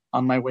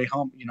on my way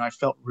home, I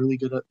felt really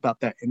good about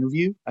that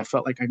interview. I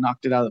felt like I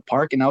knocked it out of the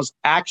park. And I was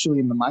actually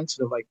in the mindset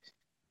of like,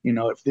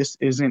 if this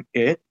isn't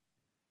it,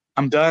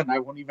 I'm done. I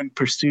won't even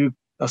pursue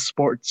a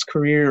sports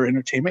career or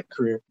entertainment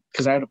career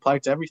because I had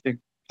applied to everything.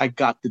 I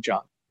got the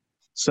job.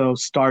 So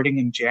starting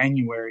in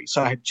January,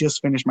 so I had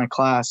just finished my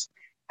class,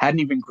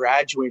 hadn't even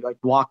graduated, like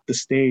walked the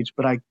stage,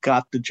 but I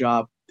got the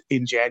job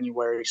in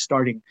January,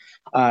 starting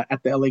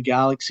at the LA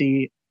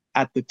Galaxy,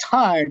 at the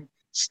time,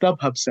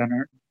 StubHub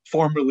Center,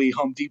 formerly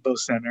Home Depot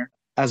Center,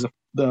 as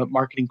the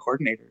marketing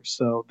coordinator.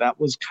 So that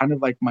was kind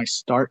of like my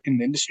start in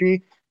the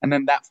industry. And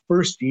then that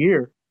first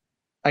year,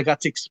 I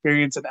got to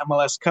experience an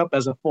MLS Cup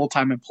as a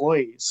full-time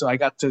employee. So I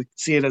got to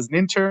see it as an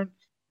intern,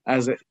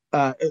 as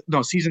a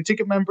season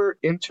ticket member,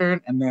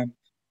 intern, and then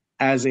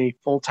as a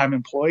full-time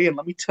employee. And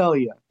let me tell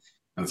you,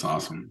 that's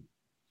awesome.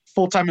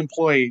 Full-time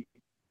employee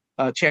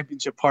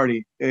championship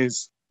party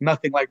is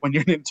nothing like when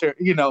you're an intern.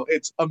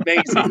 It's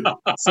amazing.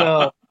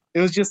 So it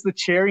was just the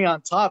cherry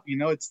on top.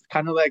 It's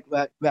kind of like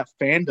that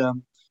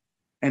fandom,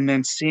 and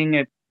then seeing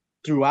it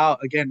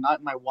throughout. Again, not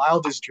in my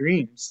wildest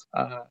dreams.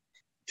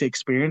 To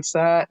experience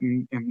that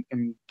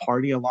and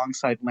party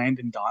alongside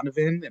Landon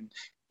Donovan and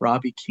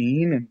Robbie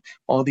Keane and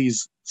all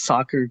these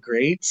soccer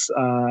greats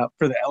for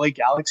the LA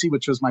Galaxy,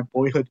 which was my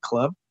boyhood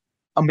club.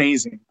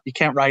 Amazing. You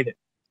can't write it.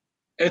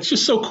 it's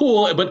just so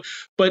cool. But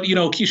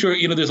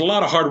Kishore, there's a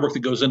lot of hard work that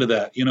goes into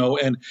that,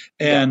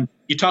 and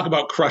you talk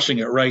about crushing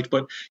it, right?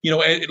 But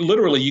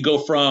literally, you go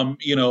from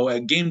a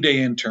game day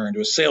intern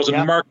to a sales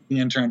and marketing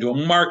intern to a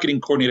marketing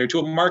coordinator to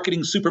a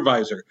marketing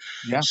supervisor.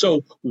 Yeah.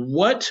 So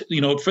what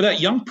for that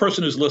young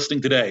person who's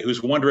listening today,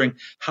 who's wondering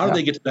how do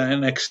they get to that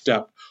next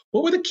step?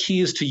 What were the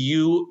keys to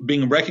you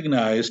being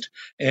recognized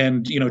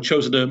and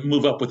chosen to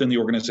move up within the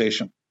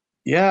organization?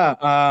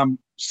 Yeah.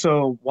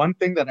 So one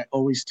thing that I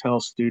always tell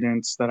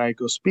students that I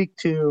go speak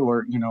to,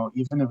 or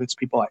even if it's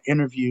people I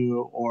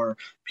interview or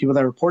people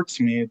that report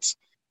to me,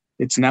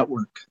 it's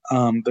network.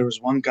 There was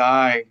one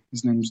guy,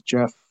 his name is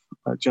Jeff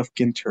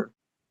Ginter,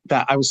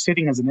 that I was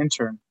sitting as an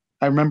intern.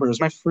 I remember it was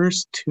my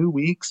first 2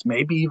 weeks,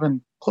 maybe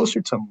even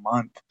closer to a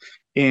month,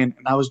 and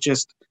I was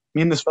just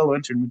me and this fellow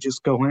intern would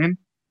just go in,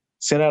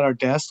 sit at our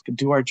desk,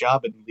 do our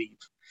job, and leave.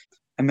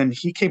 And then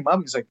he came up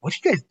and he's like, "What are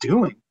you guys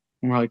doing?"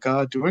 And we're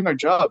like, "Doing our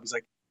job." He's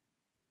like,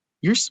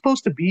 "You're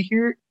supposed to be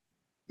here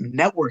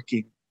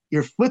networking.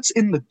 Your foot's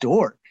in the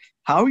door.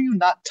 How are you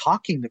not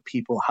talking to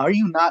people? How are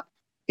you not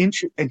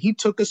And he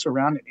took us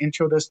around and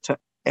introed us to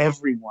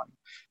everyone.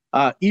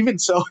 Even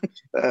so,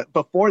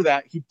 before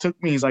that, he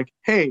took me, he's like,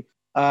 "Hey,"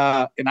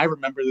 and I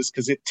remember this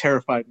because it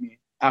terrified me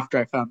after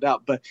I found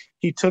out, but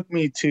he took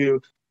me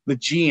to the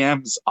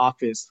GM's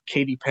office,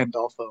 Katie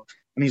Pandolfo,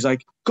 and he's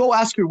like, "Go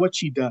ask her what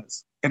she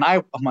does." And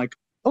I'm like,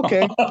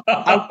 "Okay."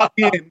 I walk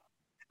in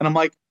and I'm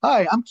like,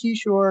 "Hi, I'm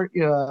Kishore.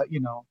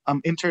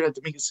 I'm intern at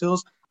Dominguez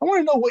Hills. I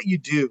want to know what you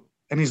do."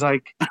 And she's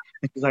like,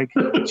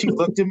 she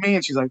looked at me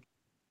and she's like,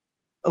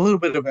 "A little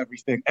bit of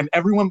everything." And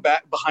everyone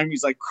back behind me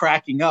is like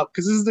cracking up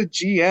because this is the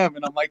GM.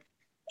 And I'm like,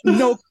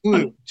 no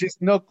clue,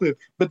 just no clue.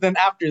 But then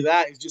after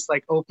that, it's just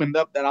like opened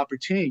up that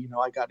opportunity.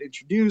 I got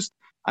introduced,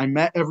 I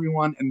met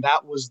everyone, and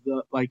that was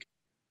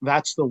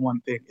that's the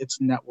one thing.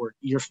 It's network.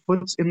 Your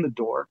foot's in the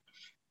door.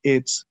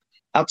 It's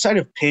outside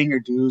of paying your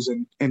dues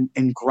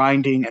and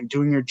grinding and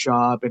doing your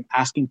job and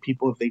asking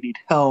people if they need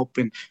help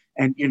and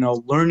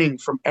learning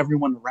from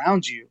everyone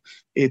around you.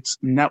 It's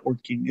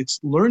networking. It's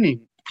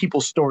learning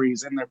people's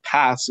stories and their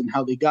paths and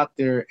how they got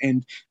there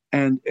and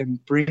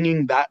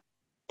bringing that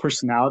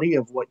personality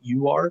of what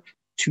you are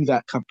to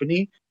that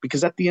company,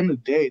 because at the end of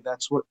the day,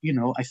 that's what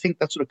I think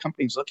that's what a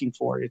company is looking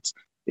for. It's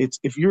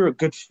if you're a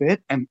good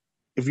fit and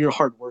if you're a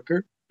hard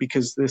worker,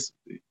 because this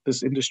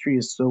industry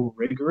is so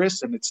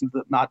rigorous and it's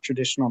not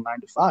traditional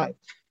 9 to 5,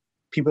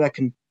 people that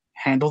can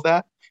handle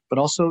that, but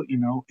also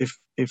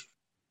if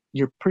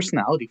your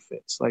personality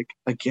fits. Like,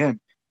 again,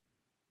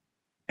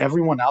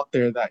 everyone out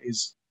there that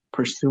is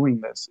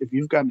pursuing this, if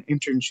you've got an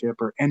internship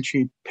or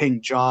entry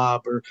paying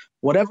job or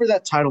whatever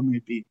that title may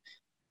be,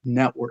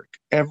 network.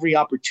 Every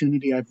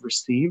opportunity I've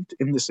received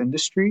in this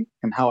industry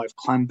and how I've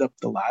climbed up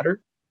the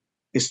ladder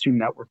is through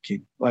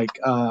networking.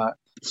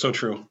 So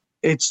true.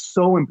 It's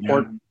so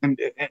important.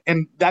 Yeah.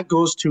 And that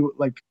goes to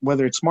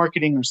whether it's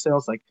marketing or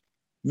sales. If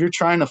you're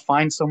trying to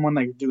find someone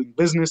that you're doing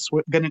business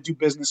with, going to do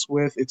business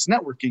with, it's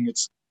networking.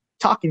 It's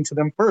talking to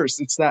them first.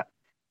 It's that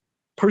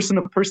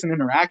person-to-person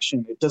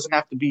interaction. It doesn't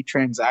have to be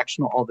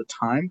transactional all the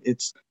time.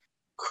 It's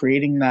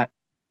creating that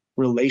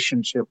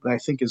relationship that I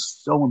think is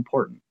so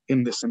important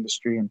in this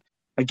industry. And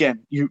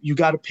again, you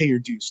got to pay your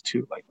dues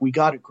too. We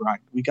got to grind.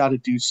 We got to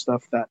do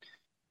stuff that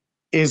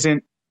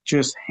isn't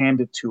just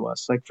handed to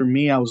us. For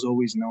me, I was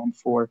always known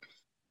for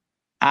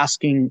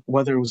asking,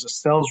 whether it was a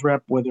sales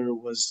rep, whether it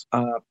was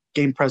a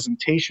game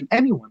presentation,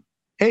 anyone,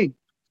 "Hey,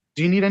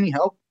 do you need any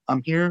help?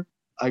 I'm here.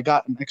 I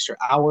got an extra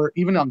hour."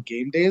 Even on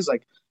game days,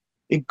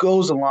 it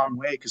goes a long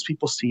way because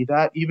people see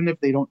that, even if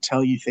they don't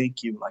tell you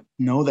thank you,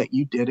 know that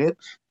you did it,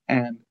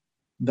 and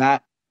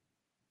that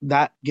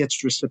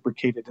gets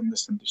reciprocated in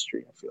this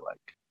industry, I feel like.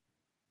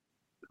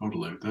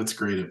 Totally. That's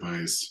great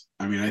advice.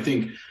 I mean, I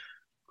think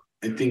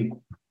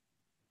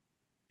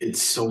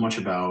it's so much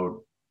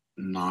about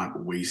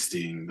not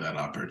wasting that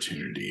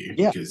opportunity.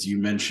 Yeah. Because you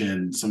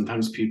mentioned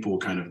sometimes people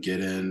kind of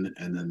get in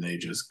and then they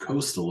just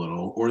coast a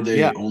little, or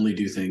they only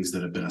do things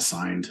that have been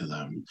assigned to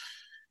them.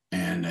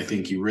 And I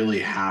think you really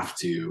have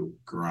to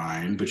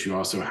grind, but you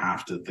also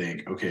have to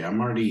think, okay,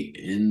 I'm already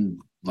in,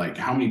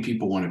 how many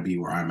people want to be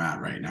where I'm at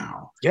right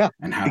now? Yeah,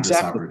 and have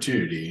this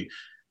opportunity.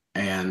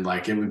 And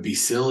it would be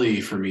silly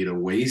for me to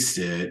waste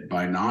it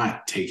by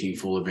not taking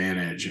full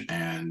advantage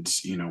and,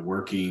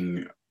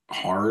 working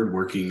hard,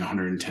 working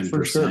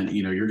 110%. Sure.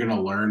 You're going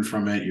to learn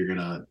from it. You're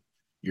going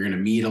to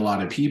meet a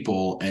lot of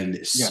people,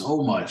 and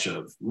so much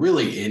of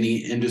really any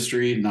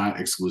industry, not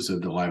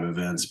exclusive to live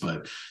events,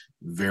 but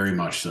very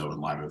much so in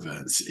live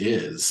events,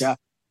 is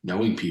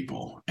knowing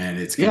people. And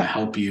it's going to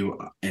help you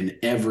in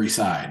every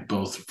side,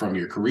 both from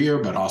your career,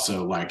 but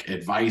also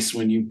advice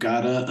when you've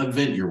got an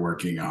event you're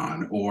working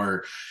on,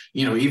 or,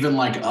 even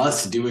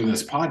us doing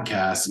this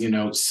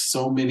podcast,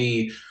 so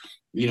many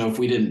if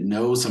we didn't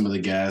know some of the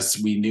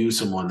guests, we knew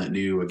someone that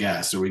knew a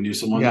guest, or we knew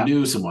someone that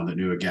knew someone that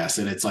knew a guest.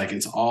 And it's like,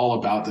 it's all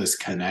about this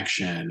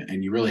connection,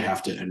 and you really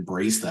have to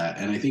embrace that.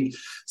 And I think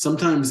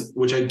sometimes,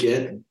 which I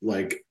get,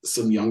 like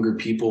some younger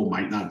people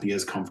might not be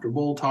as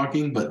comfortable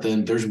talking, but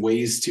then there's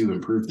ways to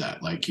improve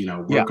that. Like,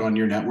 work on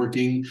your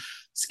networking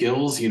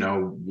skills,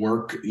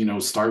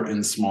 start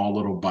in small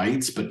little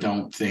bites, but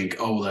don't think,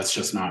 oh, that's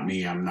just not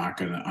me. I'm not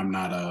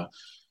a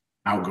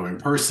outgoing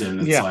person.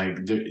 It's like,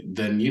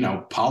 then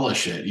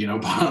polish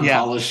it,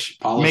 polish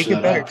make it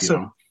better. Up,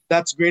 so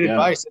that's great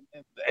advice.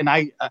 And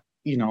I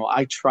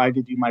I try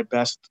to do my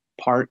best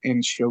part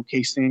in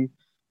showcasing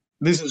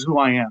this is who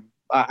I am.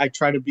 I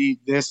try to be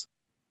this,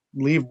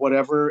 leave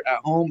whatever at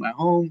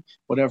home,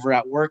 whatever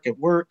at work.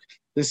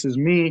 This is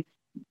me.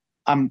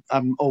 I'm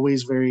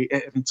always very,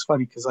 and it's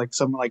funny because like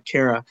someone like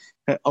Kara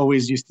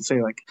always used to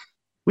say, like,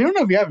 we don't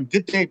know if you have a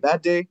good day,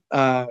 bad day,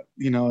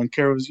 and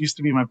Kara used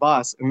to be my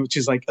boss, and which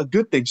is like a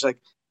good thing. She's like,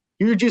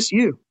 you're just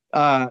you.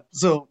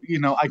 So,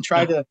 I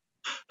try to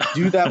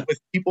do that with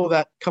people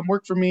that come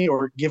work for me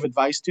or give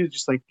advice to,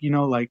 just like,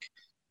 like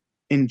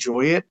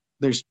enjoy it.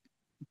 There's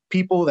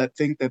people that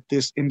think that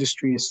this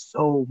industry is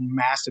so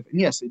massive.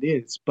 And yes, it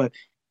is. But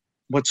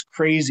what's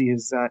crazy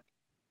is that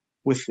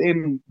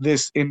within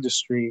this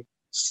industry,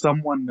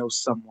 someone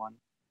knows someone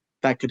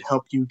that could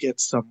help you get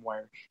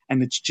somewhere.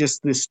 And it's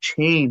just this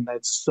chain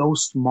that's so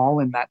small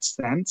in that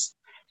sense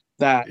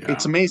that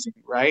it's amazing,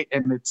 right?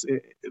 And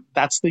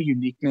that's the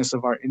uniqueness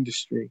of our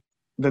industry.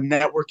 The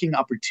networking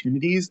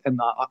opportunities and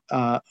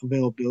the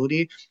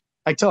availability.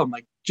 I tell them,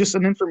 like, just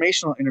an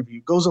informational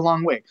interview goes a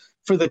long way.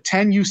 For the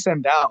 10 you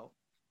send out,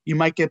 you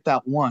might get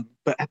that one.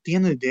 But at the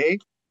end of the day,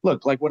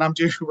 look, like what I'm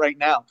doing right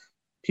now,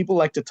 people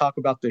like to talk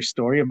about their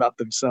story, about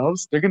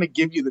themselves. They're going to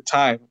give you the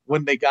time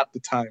when they got the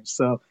time.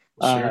 So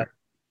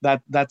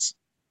that's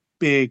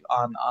big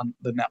on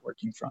the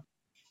networking front.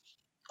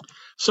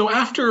 So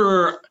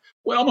after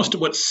almost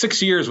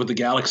 6 years with the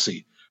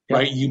Galaxy,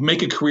 right? You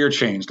make a career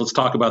change. Let's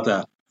talk about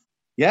that.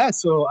 Yeah,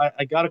 so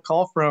I got a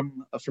call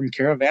from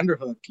Kara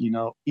Vanderhook,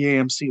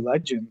 EAMC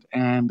legend,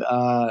 and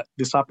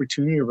this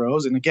opportunity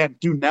arose. And again,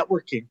 through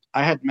networking,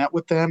 I had met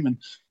with them, and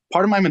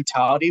part of my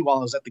mentality while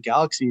I was at the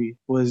Galaxy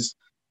was,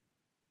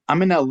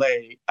 I'm in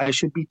LA. I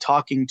should be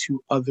talking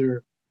to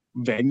other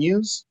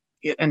venues.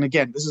 And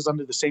again, this is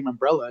under the same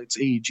umbrella. It's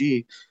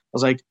AEG. I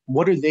was like,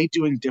 what are they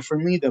doing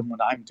differently than what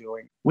I'm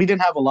doing? We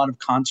didn't have a lot of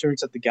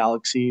concerts at the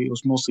Galaxy. It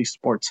was mostly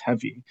sports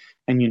heavy.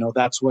 And,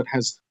 that's what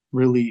has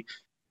really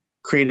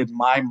created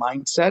my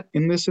mindset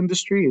in this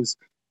industry is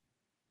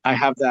I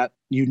have that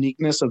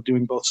uniqueness of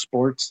doing both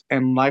sports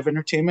and live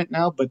entertainment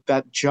now. But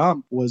that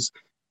jump was,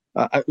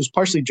 it was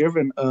partially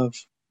driven of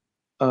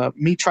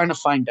me trying to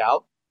find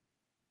out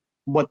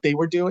what they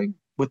were doing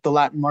with the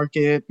Latin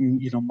market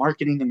and,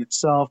 marketing in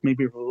itself,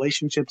 maybe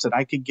relationships that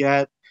I could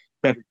get,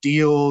 better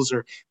deals,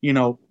 or,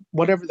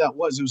 whatever that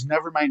was. It was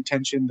never my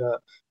intention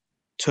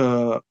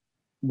to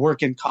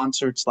work in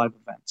concerts, live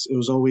events. It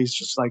was always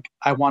just like,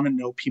 I want to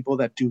know people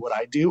that do what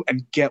I do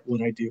and get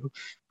what I do,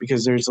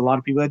 because there's a lot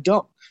of people that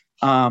don't.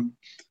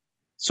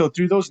 So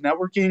through those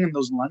networking and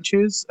those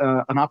lunches,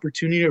 an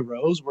opportunity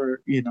arose where,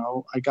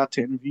 I got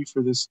to interview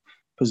for this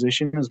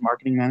position as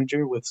marketing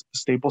manager with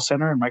Staples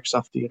Center and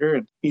Microsoft Theater.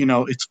 And,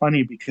 it's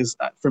funny because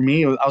for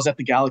me, I was at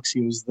the Galaxy.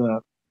 It was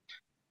the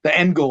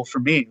end goal for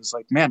me. It was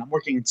like, man, I'm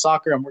working in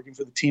soccer. I'm working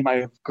for the team I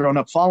have grown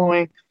up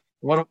following.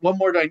 What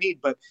more do I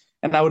need?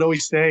 And I would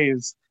always say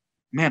is,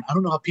 man, I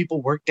don't know how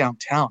people work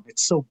downtown.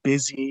 It's so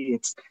busy.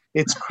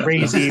 It's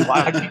crazy.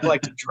 Why do people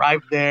like to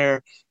drive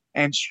there?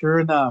 And sure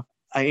enough,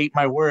 I ate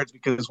my words,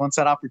 because once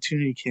that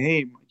opportunity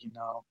came,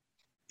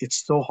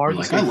 it's so hard.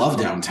 You're like, I love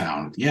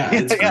downtown. Yeah,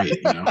 it's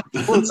great.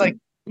 Well, it's like,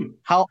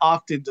 how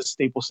often does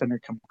Staples Center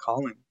come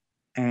calling,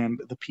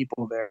 and the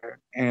people there,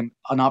 and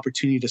an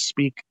opportunity to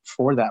speak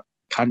for that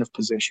kind of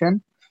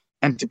position,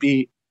 and to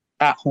be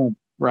at home,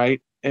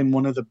 right, in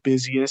one of the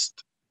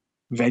busiest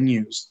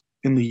venues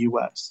in the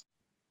U.S.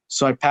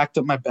 So I packed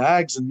up my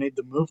bags and made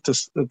the move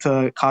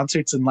to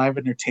concerts and live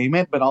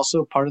entertainment. But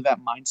also part of that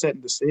mindset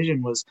and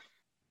decision was,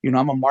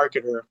 I'm a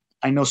marketer.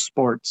 I know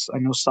sports. I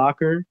know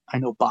soccer. I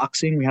know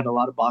boxing. We had a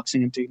lot of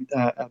boxing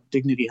at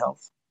Dignity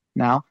Health.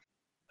 Now,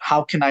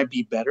 how can I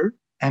be better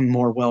and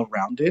more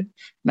well-rounded?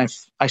 And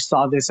I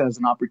saw this as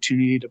an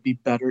opportunity to be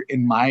better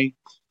in my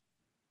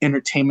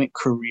entertainment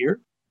career,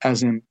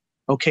 as in,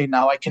 okay,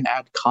 now I can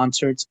add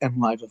concerts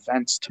and live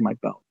events to my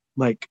belt.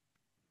 Like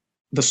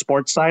the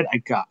sports side,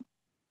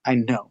 I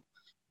know.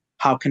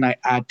 How can I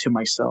add to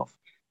myself?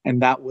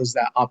 And that was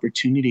that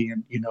opportunity.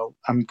 And,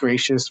 I'm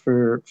gracious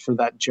for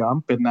that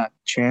jump and that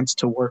chance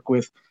to work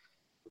with,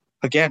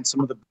 again,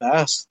 some of the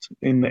best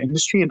in the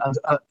industry. And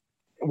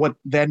what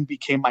then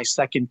became my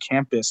second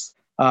campus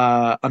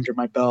under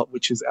my belt,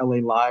 which is LA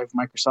Live,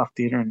 Microsoft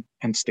Theater,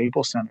 and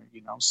Staples Center,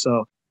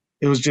 So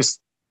it was just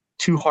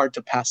too hard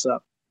to pass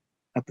up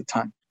at the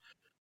time.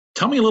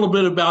 Tell me a little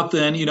bit about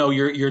then,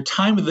 your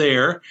time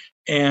there,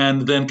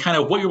 and then kind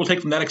of what you will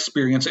take from that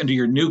experience into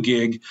your new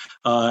gig,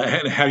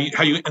 and how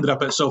you ended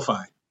up at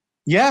SoFi.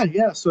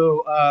 Yeah.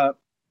 So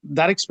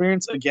that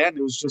experience, again,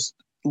 it was just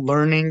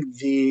learning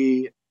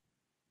the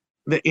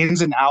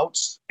ins and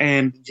outs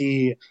and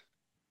the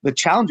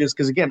challenges.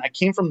 Because again, I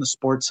came from the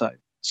sports side.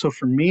 So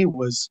for me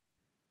was,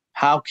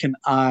 how can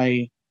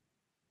I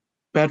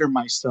better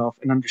myself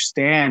and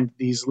understand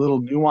these little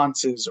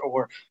nuances,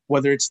 or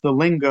whether it's the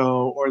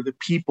lingo or the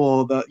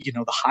people, the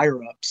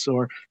higher ups,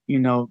 or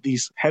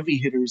these heavy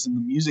hitters in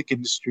the music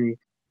industry.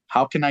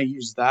 How can I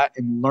use that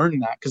and learn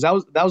that? Because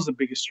that was the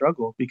biggest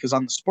struggle. Because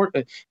on the sport,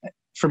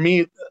 for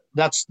me,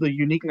 that's the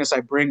uniqueness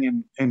I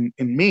bring in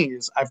me,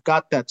 is I've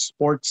got that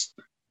sports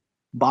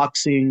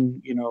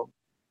boxing,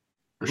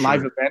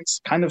 live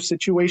events kind of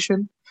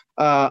situation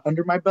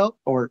under my belt,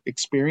 or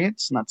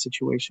experience, not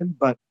situation.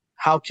 But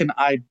how can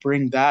I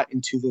bring that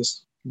into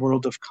this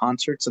world of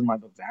concerts and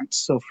live events?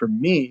 So for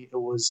me, it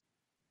was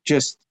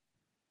just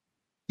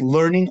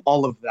learning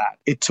all of that.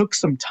 It took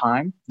some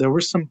time. There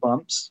were some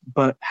bumps,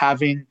 but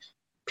having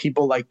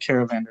people like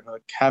Kara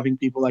Vanderhook, having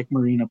people like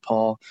Marina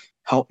Paul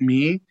help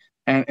me,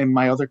 and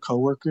my other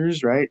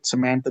coworkers, right?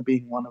 Samantha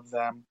being one of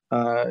them,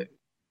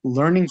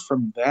 learning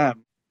from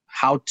them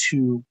how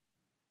to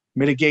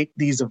mitigate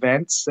these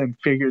events and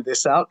figure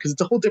this out, because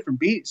it's a whole different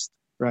beast,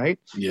 right?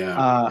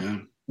 Yeah.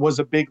 Was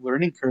a big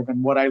learning curve.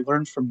 And what I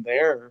learned from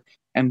there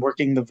and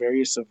working the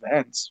various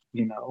events,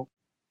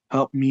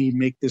 helped me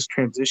make this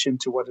transition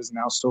to what is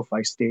now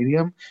SoFi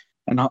Stadium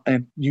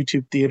and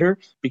YouTube Theater,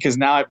 because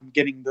now I'm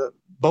getting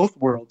both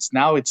worlds.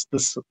 Now it's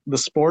the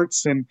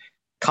sports and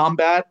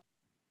combat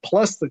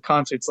plus the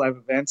concerts, live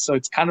events. So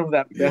it's kind of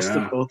that best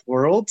of both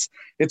worlds.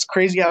 It's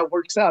crazy how it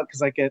works out,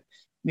 because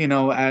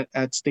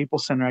at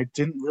Staples Center, I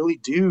didn't really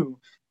do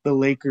the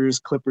Lakers,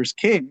 Clippers,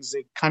 Kings.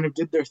 They kind of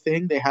did their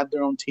thing. They had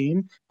their own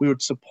team. We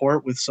would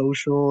support with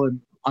social and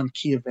on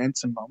key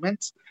events and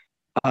moments.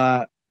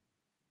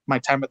 My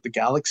time at the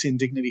Galaxy and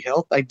Dignity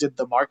Health, I did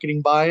the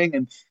marketing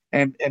buying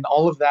and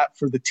all of that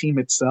for the team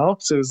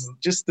itself. So it was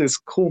just this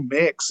cool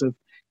mix of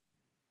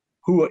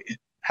who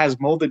has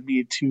molded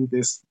me to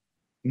this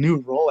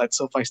new role at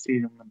SoFi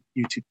Stadium and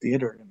YouTube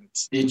Theater. And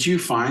did you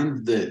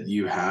find that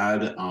you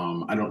had,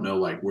 I don't know,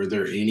 like, were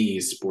there any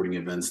sporting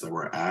events that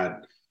were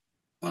at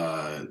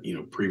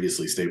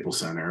previously Staples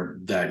Center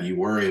that you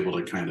were able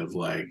to kind of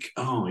like,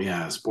 oh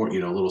yeah, sport,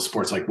 little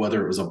sports, like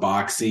whether it was a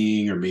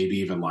boxing or maybe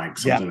even like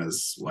something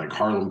as like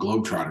Harlem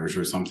Globetrotters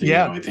or something.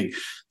 Yeah. I think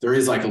there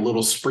is like a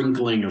little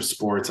sprinkling of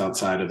sports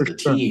outside of the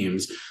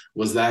teams.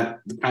 Was that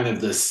kind of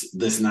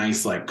this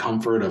nice like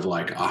comfort of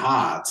like,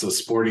 aha, it's a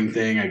sporting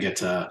thing, I get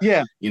to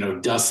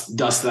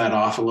dust that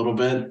off a little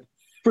bit?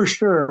 For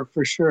sure.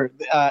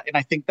 And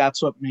I think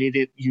that's what made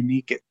it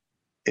unique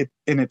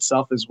in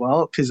itself as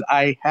well, because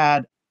I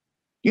had,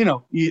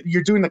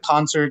 you're doing the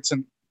concerts,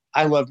 and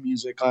I love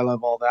music, I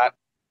love all that,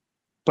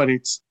 but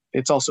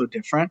it's also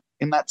different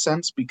in that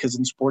sense, because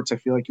in sports I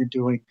feel like you're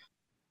doing,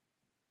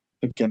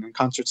 again, in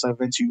concerts,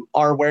 events, you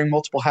are wearing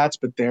multiple hats,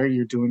 but there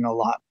you're doing a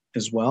lot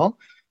as well.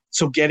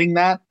 So getting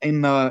that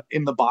in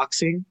the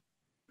boxing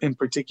in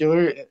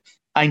particular,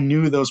 I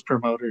knew those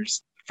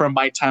promoters from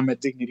my time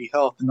at Dignity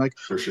Health, and like,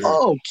 for sure.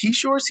 Oh,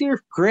 Kishore's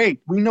here, great,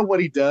 we know what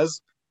he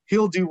does,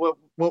 he'll do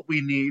what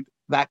we need,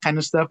 that kind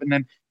of stuff. And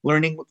then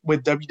learning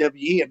with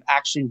WWE and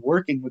actually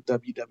working with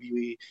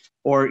WWE,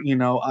 or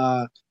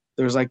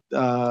there's like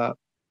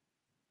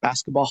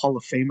Basketball Hall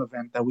of Fame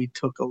event that we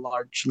took a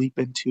large leap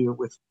into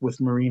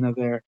with Marina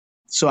there.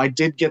 So I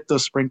did get the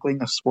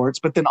sprinkling of sports,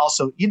 but then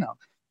also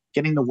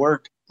getting to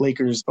work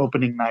Lakers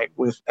opening night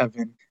with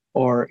Evan,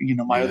 or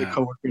my other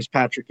coworkers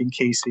Patrick and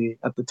Casey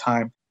at the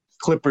time,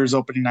 Clippers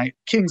opening night,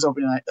 Kings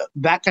opening night,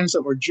 that kind of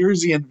stuff, or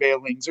jersey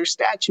unveilings or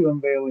statue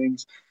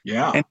unveilings,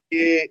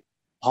 NBA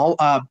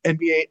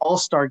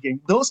All-Star game,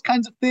 those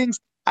kinds of things.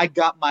 I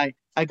got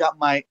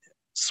my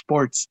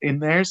sports in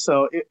there,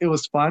 so it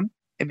was fun,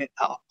 and it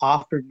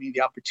offered me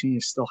the opportunity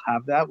to still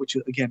have that, which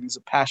again is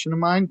a passion of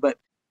mine, but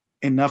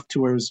enough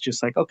to where it was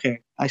just like, okay,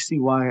 I see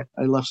why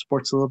I love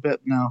sports a little bit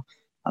now.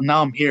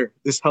 Now I'm here.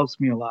 This helps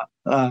me a lot.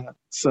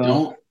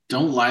 So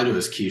don't lie to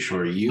us,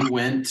 Kishore. You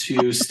went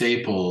to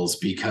Staples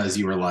because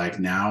you were like,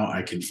 now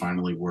I can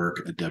finally work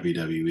a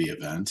WWE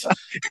event.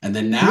 And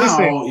then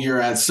now you're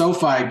at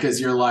SoFi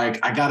because you're like,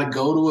 I got to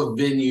go to a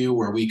venue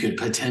where we could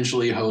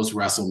potentially host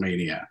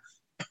WrestleMania.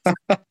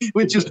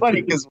 Which is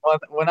funny, because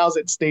when I was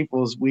at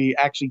Staples, we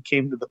actually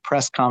came to the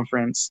press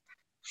conference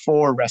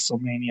for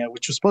WrestleMania,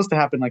 which was supposed to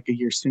happen like a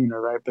year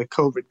sooner, right? But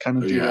COVID kind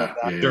of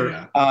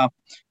derailed that.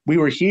 We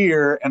were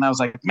here, and I was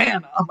like,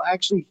 man, I'm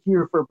actually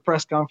here for a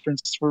press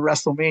conference for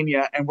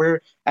WrestleMania, and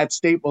we're at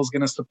Staples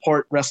going to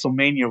support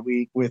WrestleMania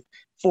week with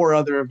 4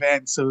 other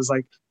events. So it was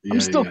like, I'm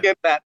still getting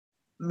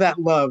that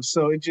love.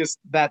 So it just,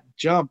 that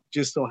jump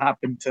just so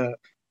happened to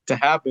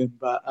happen.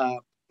 But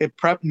it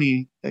prepped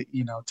me,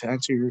 to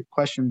answer your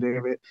question,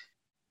 David.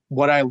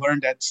 What I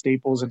learned at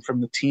Staples and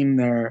from the team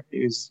there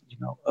is,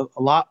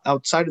 a lot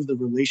outside of the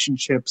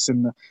relationships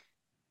and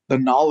the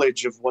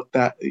knowledge of what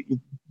that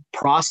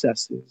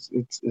process is.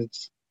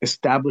 It's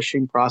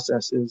establishing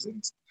processes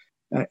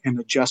and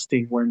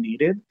adjusting where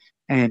needed,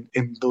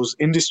 and those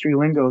industry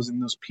lingos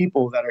and those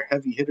people that are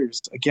heavy hitters,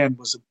 again,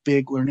 was a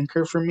big learning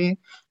curve for me.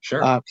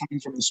 Sure.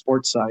 Coming from the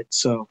sports side.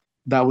 So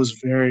that was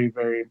very,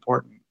 very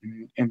important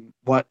in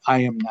what I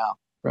am now,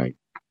 right?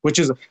 Which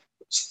is,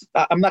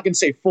 I'm not going to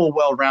say full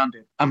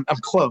well-rounded. I'm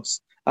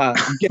close.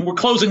 We're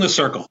closing the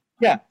circle.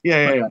 Yeah.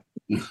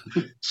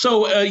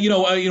 So,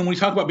 when we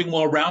talk about being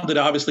well-rounded,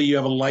 obviously you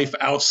have a life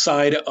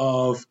outside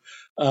of,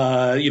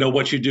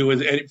 what you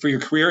do for your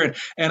career.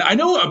 And I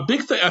know a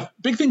big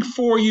thing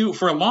for you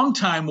for a long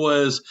time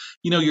was,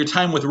 your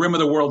time with Rim of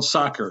the World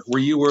Soccer,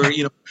 where you were,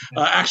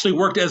 actually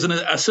worked as an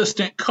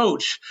assistant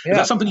coach. Yeah. Is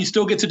that something you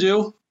still get to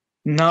do?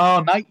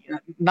 No,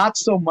 not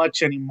so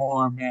much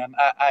anymore, man.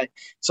 I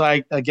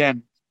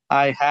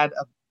had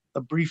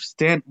a brief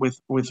stint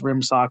with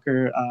Rim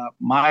Soccer,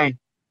 my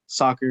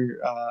soccer,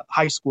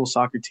 high school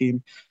soccer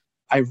team.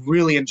 I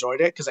really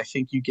enjoyed it because I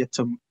think you get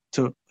to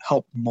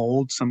help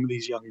mold some of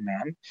these young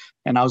men.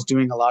 And I was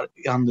doing a lot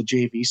on the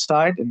JV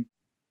side, and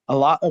a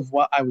lot of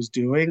what I was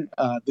doing,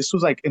 this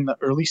was like in the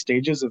early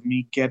stages of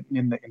me getting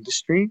in the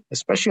industry,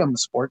 especially on the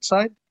sports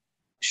side,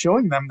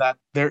 showing them that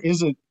there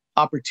is an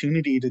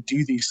opportunity to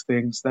do these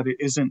things, that it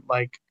isn't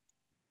like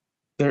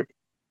there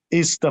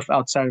is stuff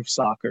outside of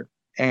soccer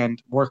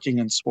and working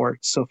in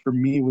sports. So for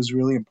me, it was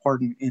really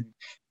important in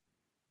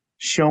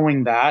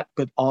showing that,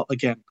 but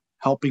again,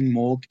 helping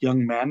mold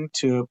young men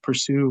to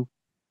pursue,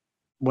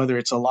 whether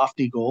it's a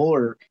lofty goal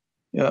or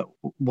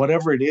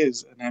whatever it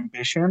is, an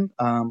ambition.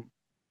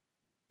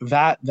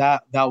 That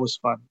was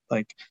fun.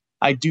 Like,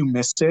 I do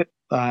miss it.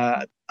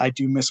 I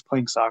do miss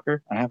playing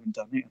soccer. I haven't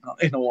done it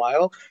in a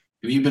while.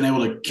 Have you been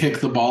able to kick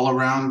the ball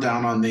around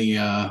down on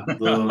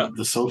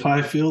the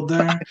SoFi field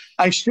there?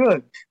 I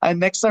should.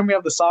 Next time we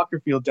have the soccer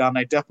field down,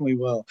 I definitely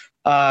will.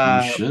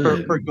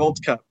 For Gold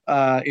Cup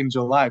in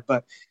July.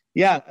 But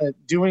yeah,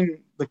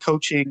 doing the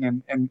coaching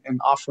and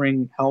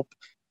offering help,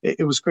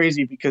 it was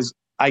crazy because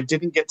I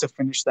didn't get to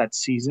finish that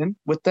season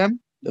with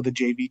them, the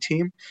JV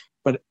team.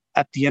 But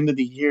at the end of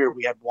the year,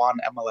 we had won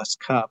MLS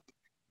Cup,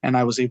 and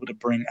I was able to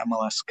bring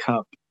MLS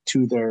Cup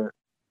to their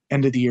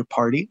end of the year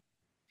party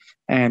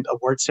and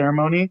award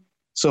ceremony.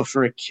 So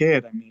for a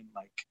kid, I mean,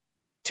 like,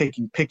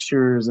 taking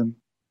pictures and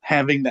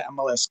having the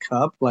MLS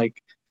Cup,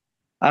 like,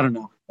 I don't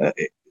know,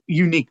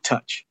 unique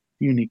touch.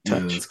 Yeah,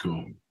 that's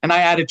cool. And I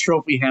added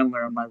trophy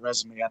handler on my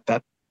resume at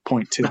that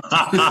point too.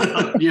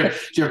 Yeah,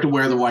 you have to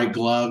wear the white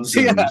gloves.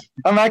 Yeah,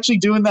 I'm actually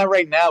doing that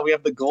right now. We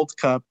have the Gold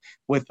Cup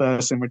with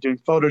us, and we're doing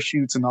photo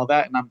shoots and all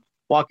that. And I'm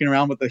walking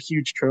around with a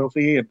huge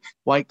trophy and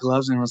white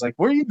gloves, and I was like,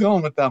 "Where are you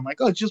going with that?" I'm like,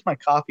 "Oh, it's just my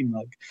coffee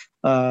mug."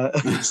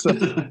 So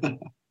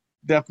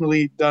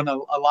definitely done a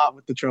lot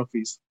with the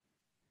trophies.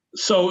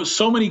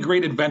 So many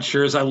great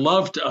adventures. I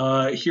loved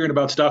hearing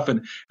about stuff,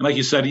 and like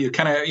you said, it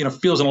kind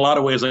of feels in a lot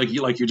of ways like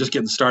you're just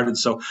getting started.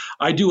 So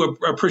I do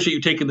appreciate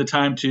you taking the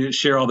time to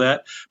share all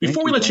that.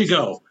 Before we let you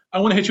go, I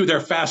want to hit you with our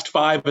fast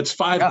five. It's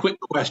five quick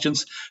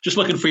questions, just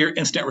looking for your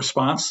instant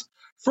response.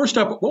 First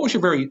up, what was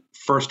your very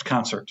first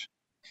concert?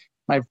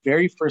 My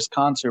very first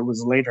concert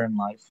was later in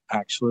life.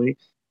 Actually,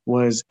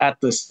 was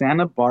at the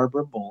Santa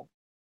Barbara Bowl.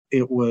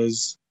 It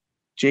was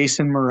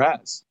Jason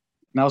Mraz,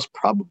 and I was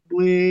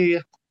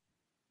probably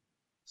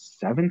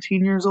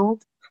 17 years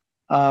old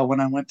when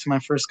I went to my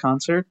first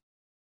concert.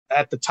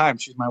 At the time,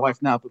 she's my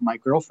wife now, but my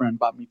girlfriend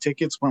bought me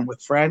tickets, went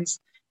with friends,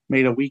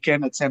 made a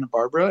weekend at Santa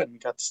Barbara, and we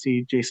got to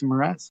see Jason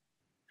Mraz.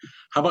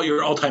 How about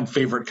your all-time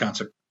favorite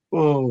concert?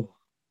 Oh,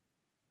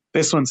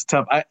 this one's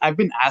tough. I've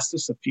been asked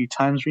this a few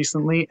times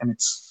recently, and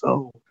it's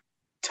so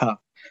tough.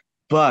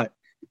 But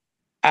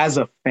as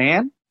a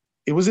fan,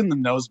 it was in the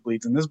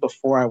nosebleeds, and this is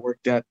before I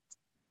worked at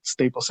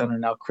Staples Center,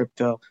 now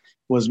Crypto,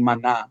 was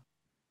Maná.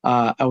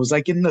 I was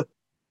like in the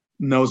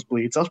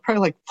nosebleeds. I was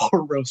probably like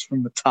 4 rows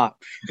from the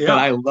top. Yeah. But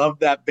I love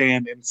that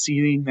band, and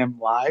seeing them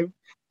live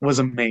was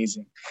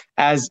amazing.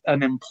 As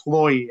an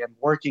employee and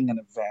working an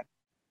event,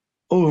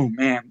 oh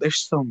man,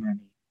 there's so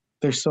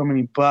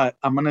many. But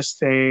I'm gonna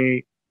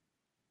say,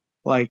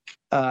 like,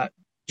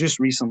 just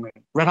recently,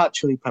 Red Hot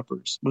Chili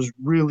Peppers was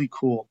really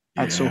cool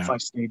at SoFi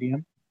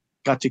Stadium.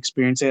 Got to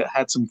experience it.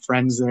 Had some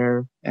friends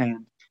there,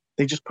 and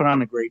they just put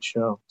on a great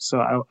show. So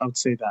I would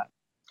say that.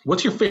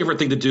 What's your favorite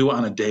thing to do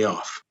on a day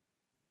off?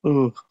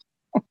 Ooh.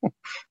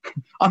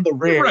 On the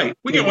rare. Right.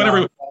 We get whatever.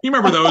 You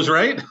remember those,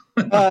 right?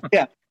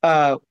 Yeah.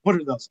 What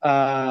are those?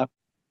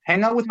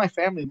 Hang out with my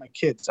family and my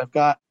kids. I've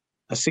got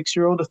a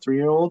 6-year-old, a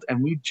 3-year-old,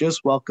 and we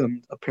just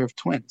welcomed a pair of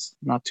twins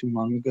not too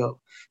long ago.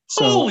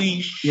 So,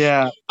 holy shit.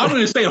 Yeah. I'm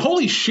going to say,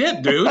 holy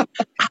shit, dude. I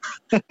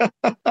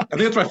think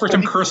that's my first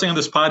time cursing on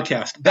this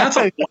podcast. That's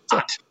a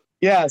lot.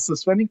 Yeah. So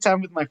spending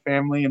time with my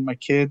family and my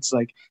kids,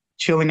 like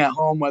chilling at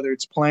home, whether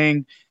it's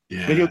playing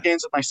video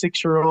games with my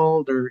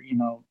 6-year-old or,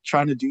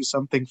 trying to do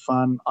something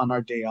fun on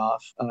our day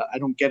off. I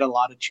don't get a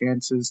lot of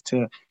chances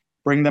to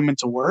bring them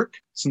into work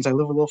since I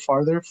live a little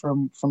farther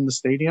from the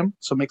stadium.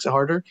 So it makes it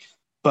harder.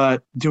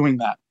 But doing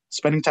that,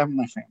 spending time with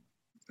my family.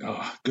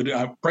 Oh, good.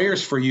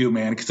 Prayers for you,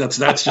 man, because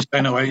that's just, I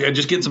know, I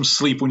just get some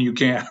sleep when you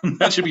can.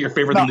 That should be your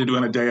favorite thing to do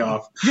on a day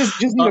off.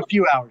 Just need a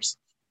few hours.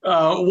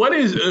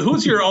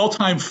 Who's your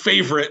all-time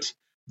favorite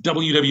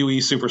WWE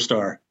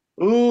superstar?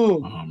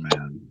 Ooh, oh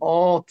man,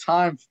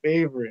 all-time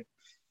favorite.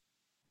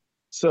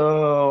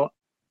 So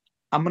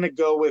I'm gonna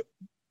go with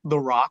The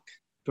Rock,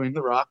 Dwayne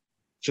The Rock.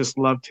 Just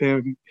loved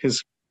him,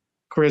 his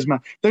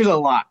charisma. There's a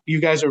lot. You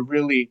guys are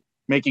really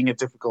making it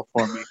difficult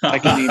for me. I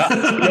can name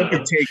The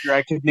Undertaker.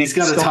 I could name. He's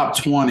got a top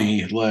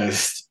 20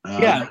 list.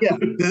 Yeah.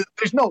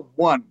 There's no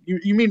one.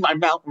 You mean my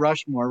Mount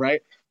Rushmore,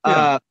 right?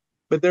 Yeah.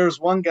 But there's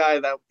one guy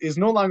that is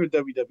no longer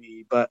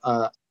WWE, but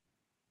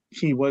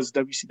he was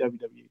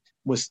WCW.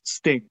 Was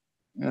Sting.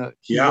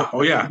 He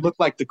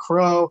looked like the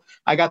Crow.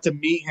 I got to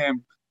meet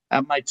him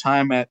at my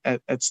time at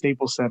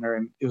Staples Center,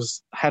 and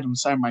had him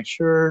sign my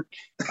shirt.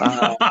 You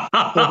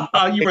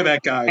were that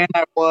guy. And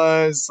I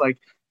was like,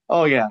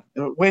 oh yeah,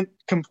 it went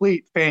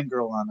complete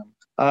fangirl on him.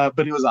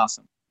 But it was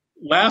awesome.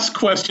 Last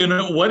question.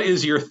 What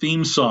is your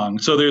theme song?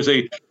 So there's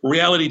a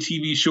reality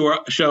TV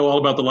show all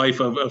about the life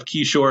of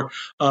Kishore.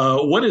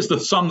 What is the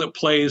song that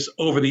plays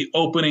over the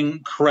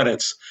opening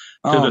credits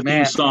to the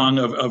theme song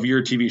of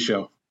your TV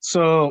show?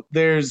 So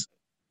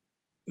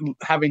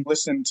having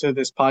listened to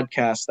this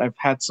podcast, I've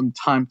had some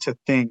time to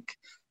think.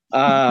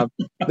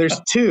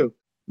 There's two.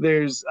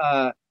 There's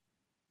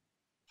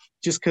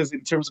just because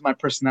in terms of my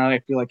personality, I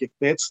feel like it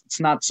fits. It's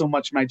not so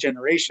much my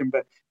generation,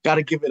 but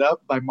Gotta Give It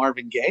Up by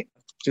Marvin Gaye.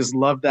 Just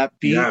love that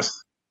beat.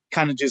 Yes.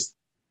 Kind of just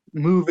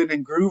moving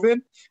and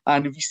grooving.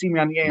 And if you see me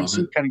on the AMC,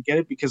 you kind of get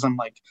it because I'm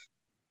like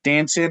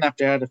dancing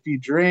after I had a few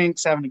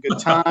drinks, having a good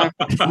time.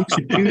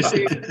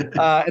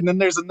 And then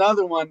there's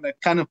another one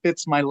that kind of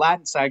fits my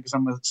Latin side because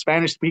I'm a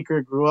Spanish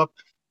speaker, grew up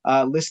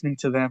listening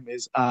to them,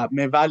 is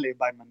Me Vale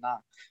by Maná.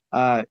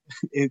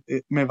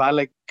 Me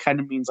Vale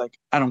kind of means like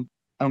I don't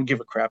give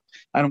a crap.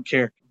 I don't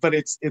care. But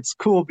it's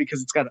cool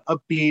because it's got an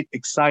upbeat,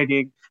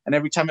 exciting, and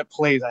every time it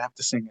plays, I have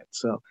to sing it.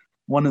 So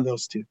one of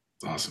those two.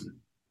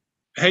 Awesome.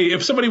 Hey,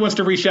 if somebody wants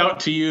to reach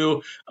out to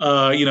you,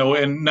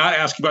 and not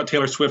ask you about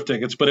Taylor Swift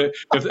tickets, but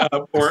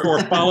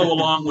or follow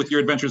along with your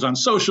adventures on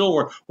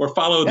social, or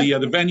follow the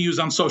venues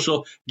on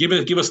social, give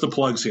us the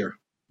plugs here.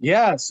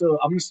 Yeah, so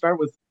I'm going to start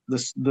with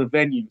the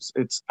venues.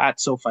 It's at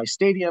SoFi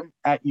Stadium,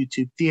 at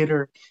YouTube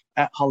Theater,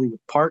 at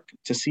Hollywood Park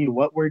to see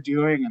what we're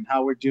doing and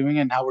how we're doing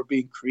and how we're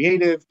being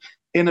creative,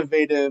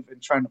 innovative,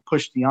 and trying to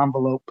push the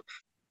envelope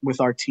with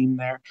our team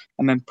there.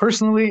 And then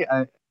personally,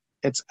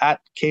 it's at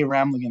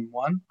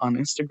KRamligan1 on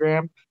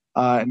Instagram,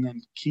 and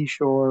then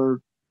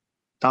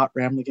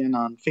Kishore.Ramligan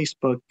on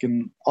Facebook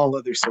and all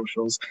other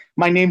socials.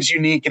 My name's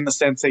unique in the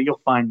sense that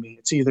you'll find me.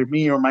 It's either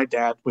me or my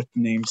dad with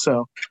the name.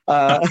 So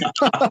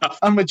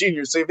I'm a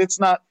junior. So if it's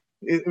not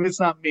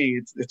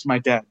me, it's my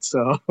dad.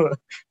 So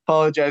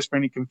apologize for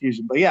any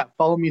confusion. But yeah,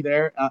 follow me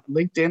there.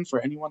 LinkedIn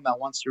for anyone that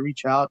wants to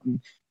reach out and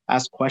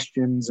ask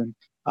questions and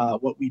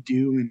what we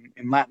do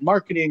in Latin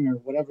marketing or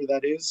whatever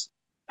that is.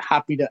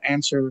 Happy to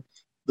answer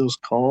those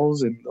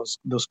calls and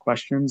those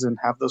questions and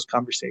have those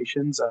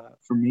conversations.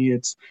 For me,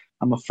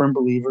 I'm a firm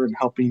believer in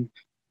helping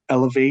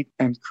elevate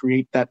and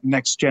create that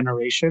next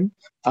generation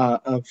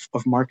of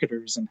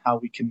marketers and how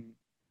we can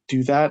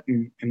do that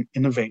and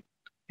innovate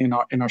in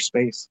our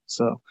space.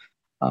 So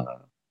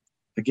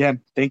again,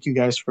 thank you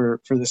guys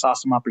for this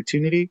awesome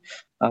opportunity.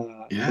 I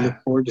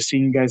look forward to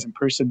seeing you guys in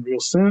person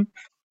real soon.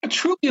 A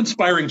truly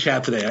inspiring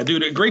chat today. I do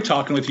great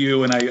talking with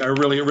you, and I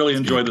really, really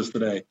enjoyed this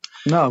today.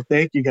 No,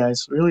 thank you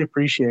guys. Really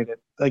appreciate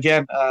it.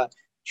 Again,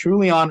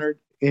 truly honored.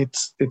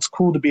 It's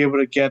cool to be able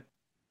to get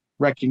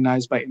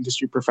recognized by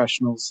industry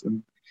professionals,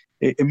 and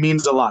it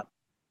means a lot.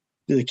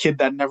 The kid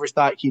that never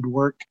thought he'd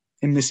work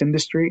in this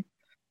industry,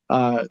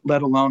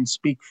 let alone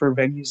speak for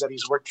venues that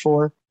he's worked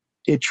for,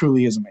 it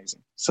truly is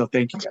amazing. So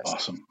thank you guys. That's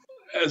awesome.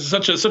 It's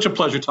such a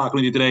pleasure talking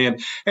with you today,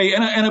 and hey,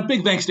 and a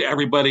big thanks to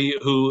everybody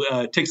who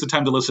takes the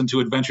time to listen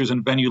to Adventures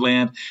in Venue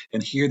Land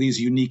and hear these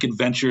unique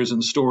adventures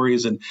and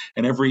stories, and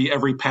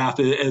every path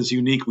is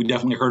unique. We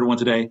definitely heard one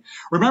today.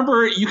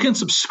 Remember, you can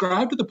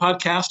subscribe to the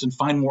podcast and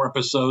find more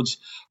episodes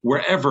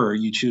wherever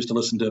you choose to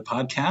listen to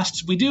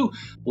podcasts. We do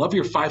love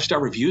your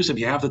 5-star reviews if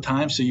you have the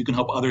time, so you can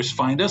help others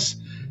find us.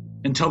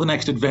 Until the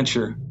next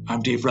adventure,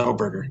 I'm Dave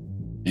Rettelberger.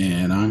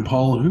 And I'm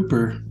Paul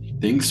Hooper.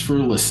 Thanks for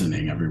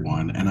listening,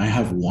 everyone. And I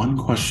have one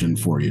question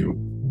for you.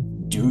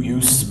 Do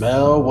you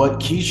smell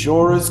what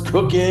Kishore is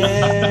cooking?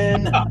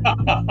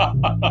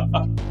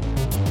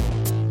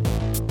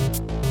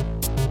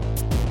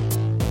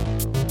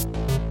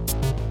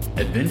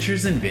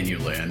 Adventures in Venue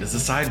Land is a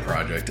side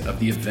project of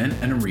the Event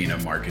and Arena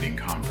Marketing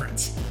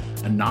Conference,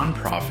 a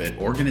nonprofit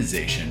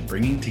organization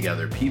bringing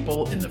together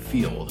people in the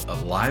field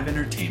of live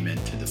entertainment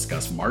to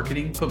discuss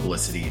marketing,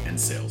 publicity, and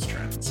sales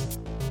trends.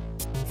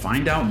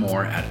 Find out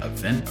more at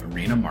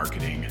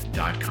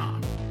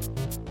eventarenamarketing.com.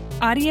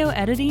 Audio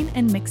editing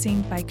and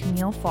mixing by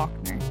Camille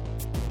Faulkner.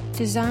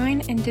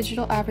 Design and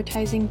digital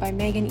advertising by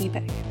Megan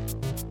Ebeck.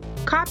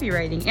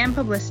 Copywriting and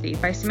publicity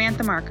by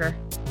Samantha Marker.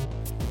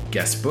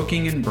 Guest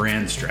booking and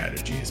brand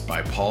strategies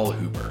by Paul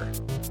Hooper.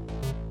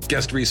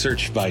 Guest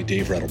research by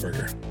Dave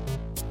Rettelberger.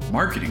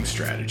 Marketing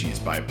strategies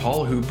by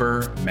Paul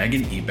Hooper,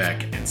 Megan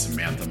Ebeck, and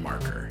Samantha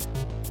Marker.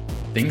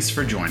 Thanks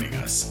for joining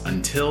us.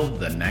 Until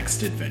the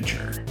next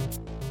adventure.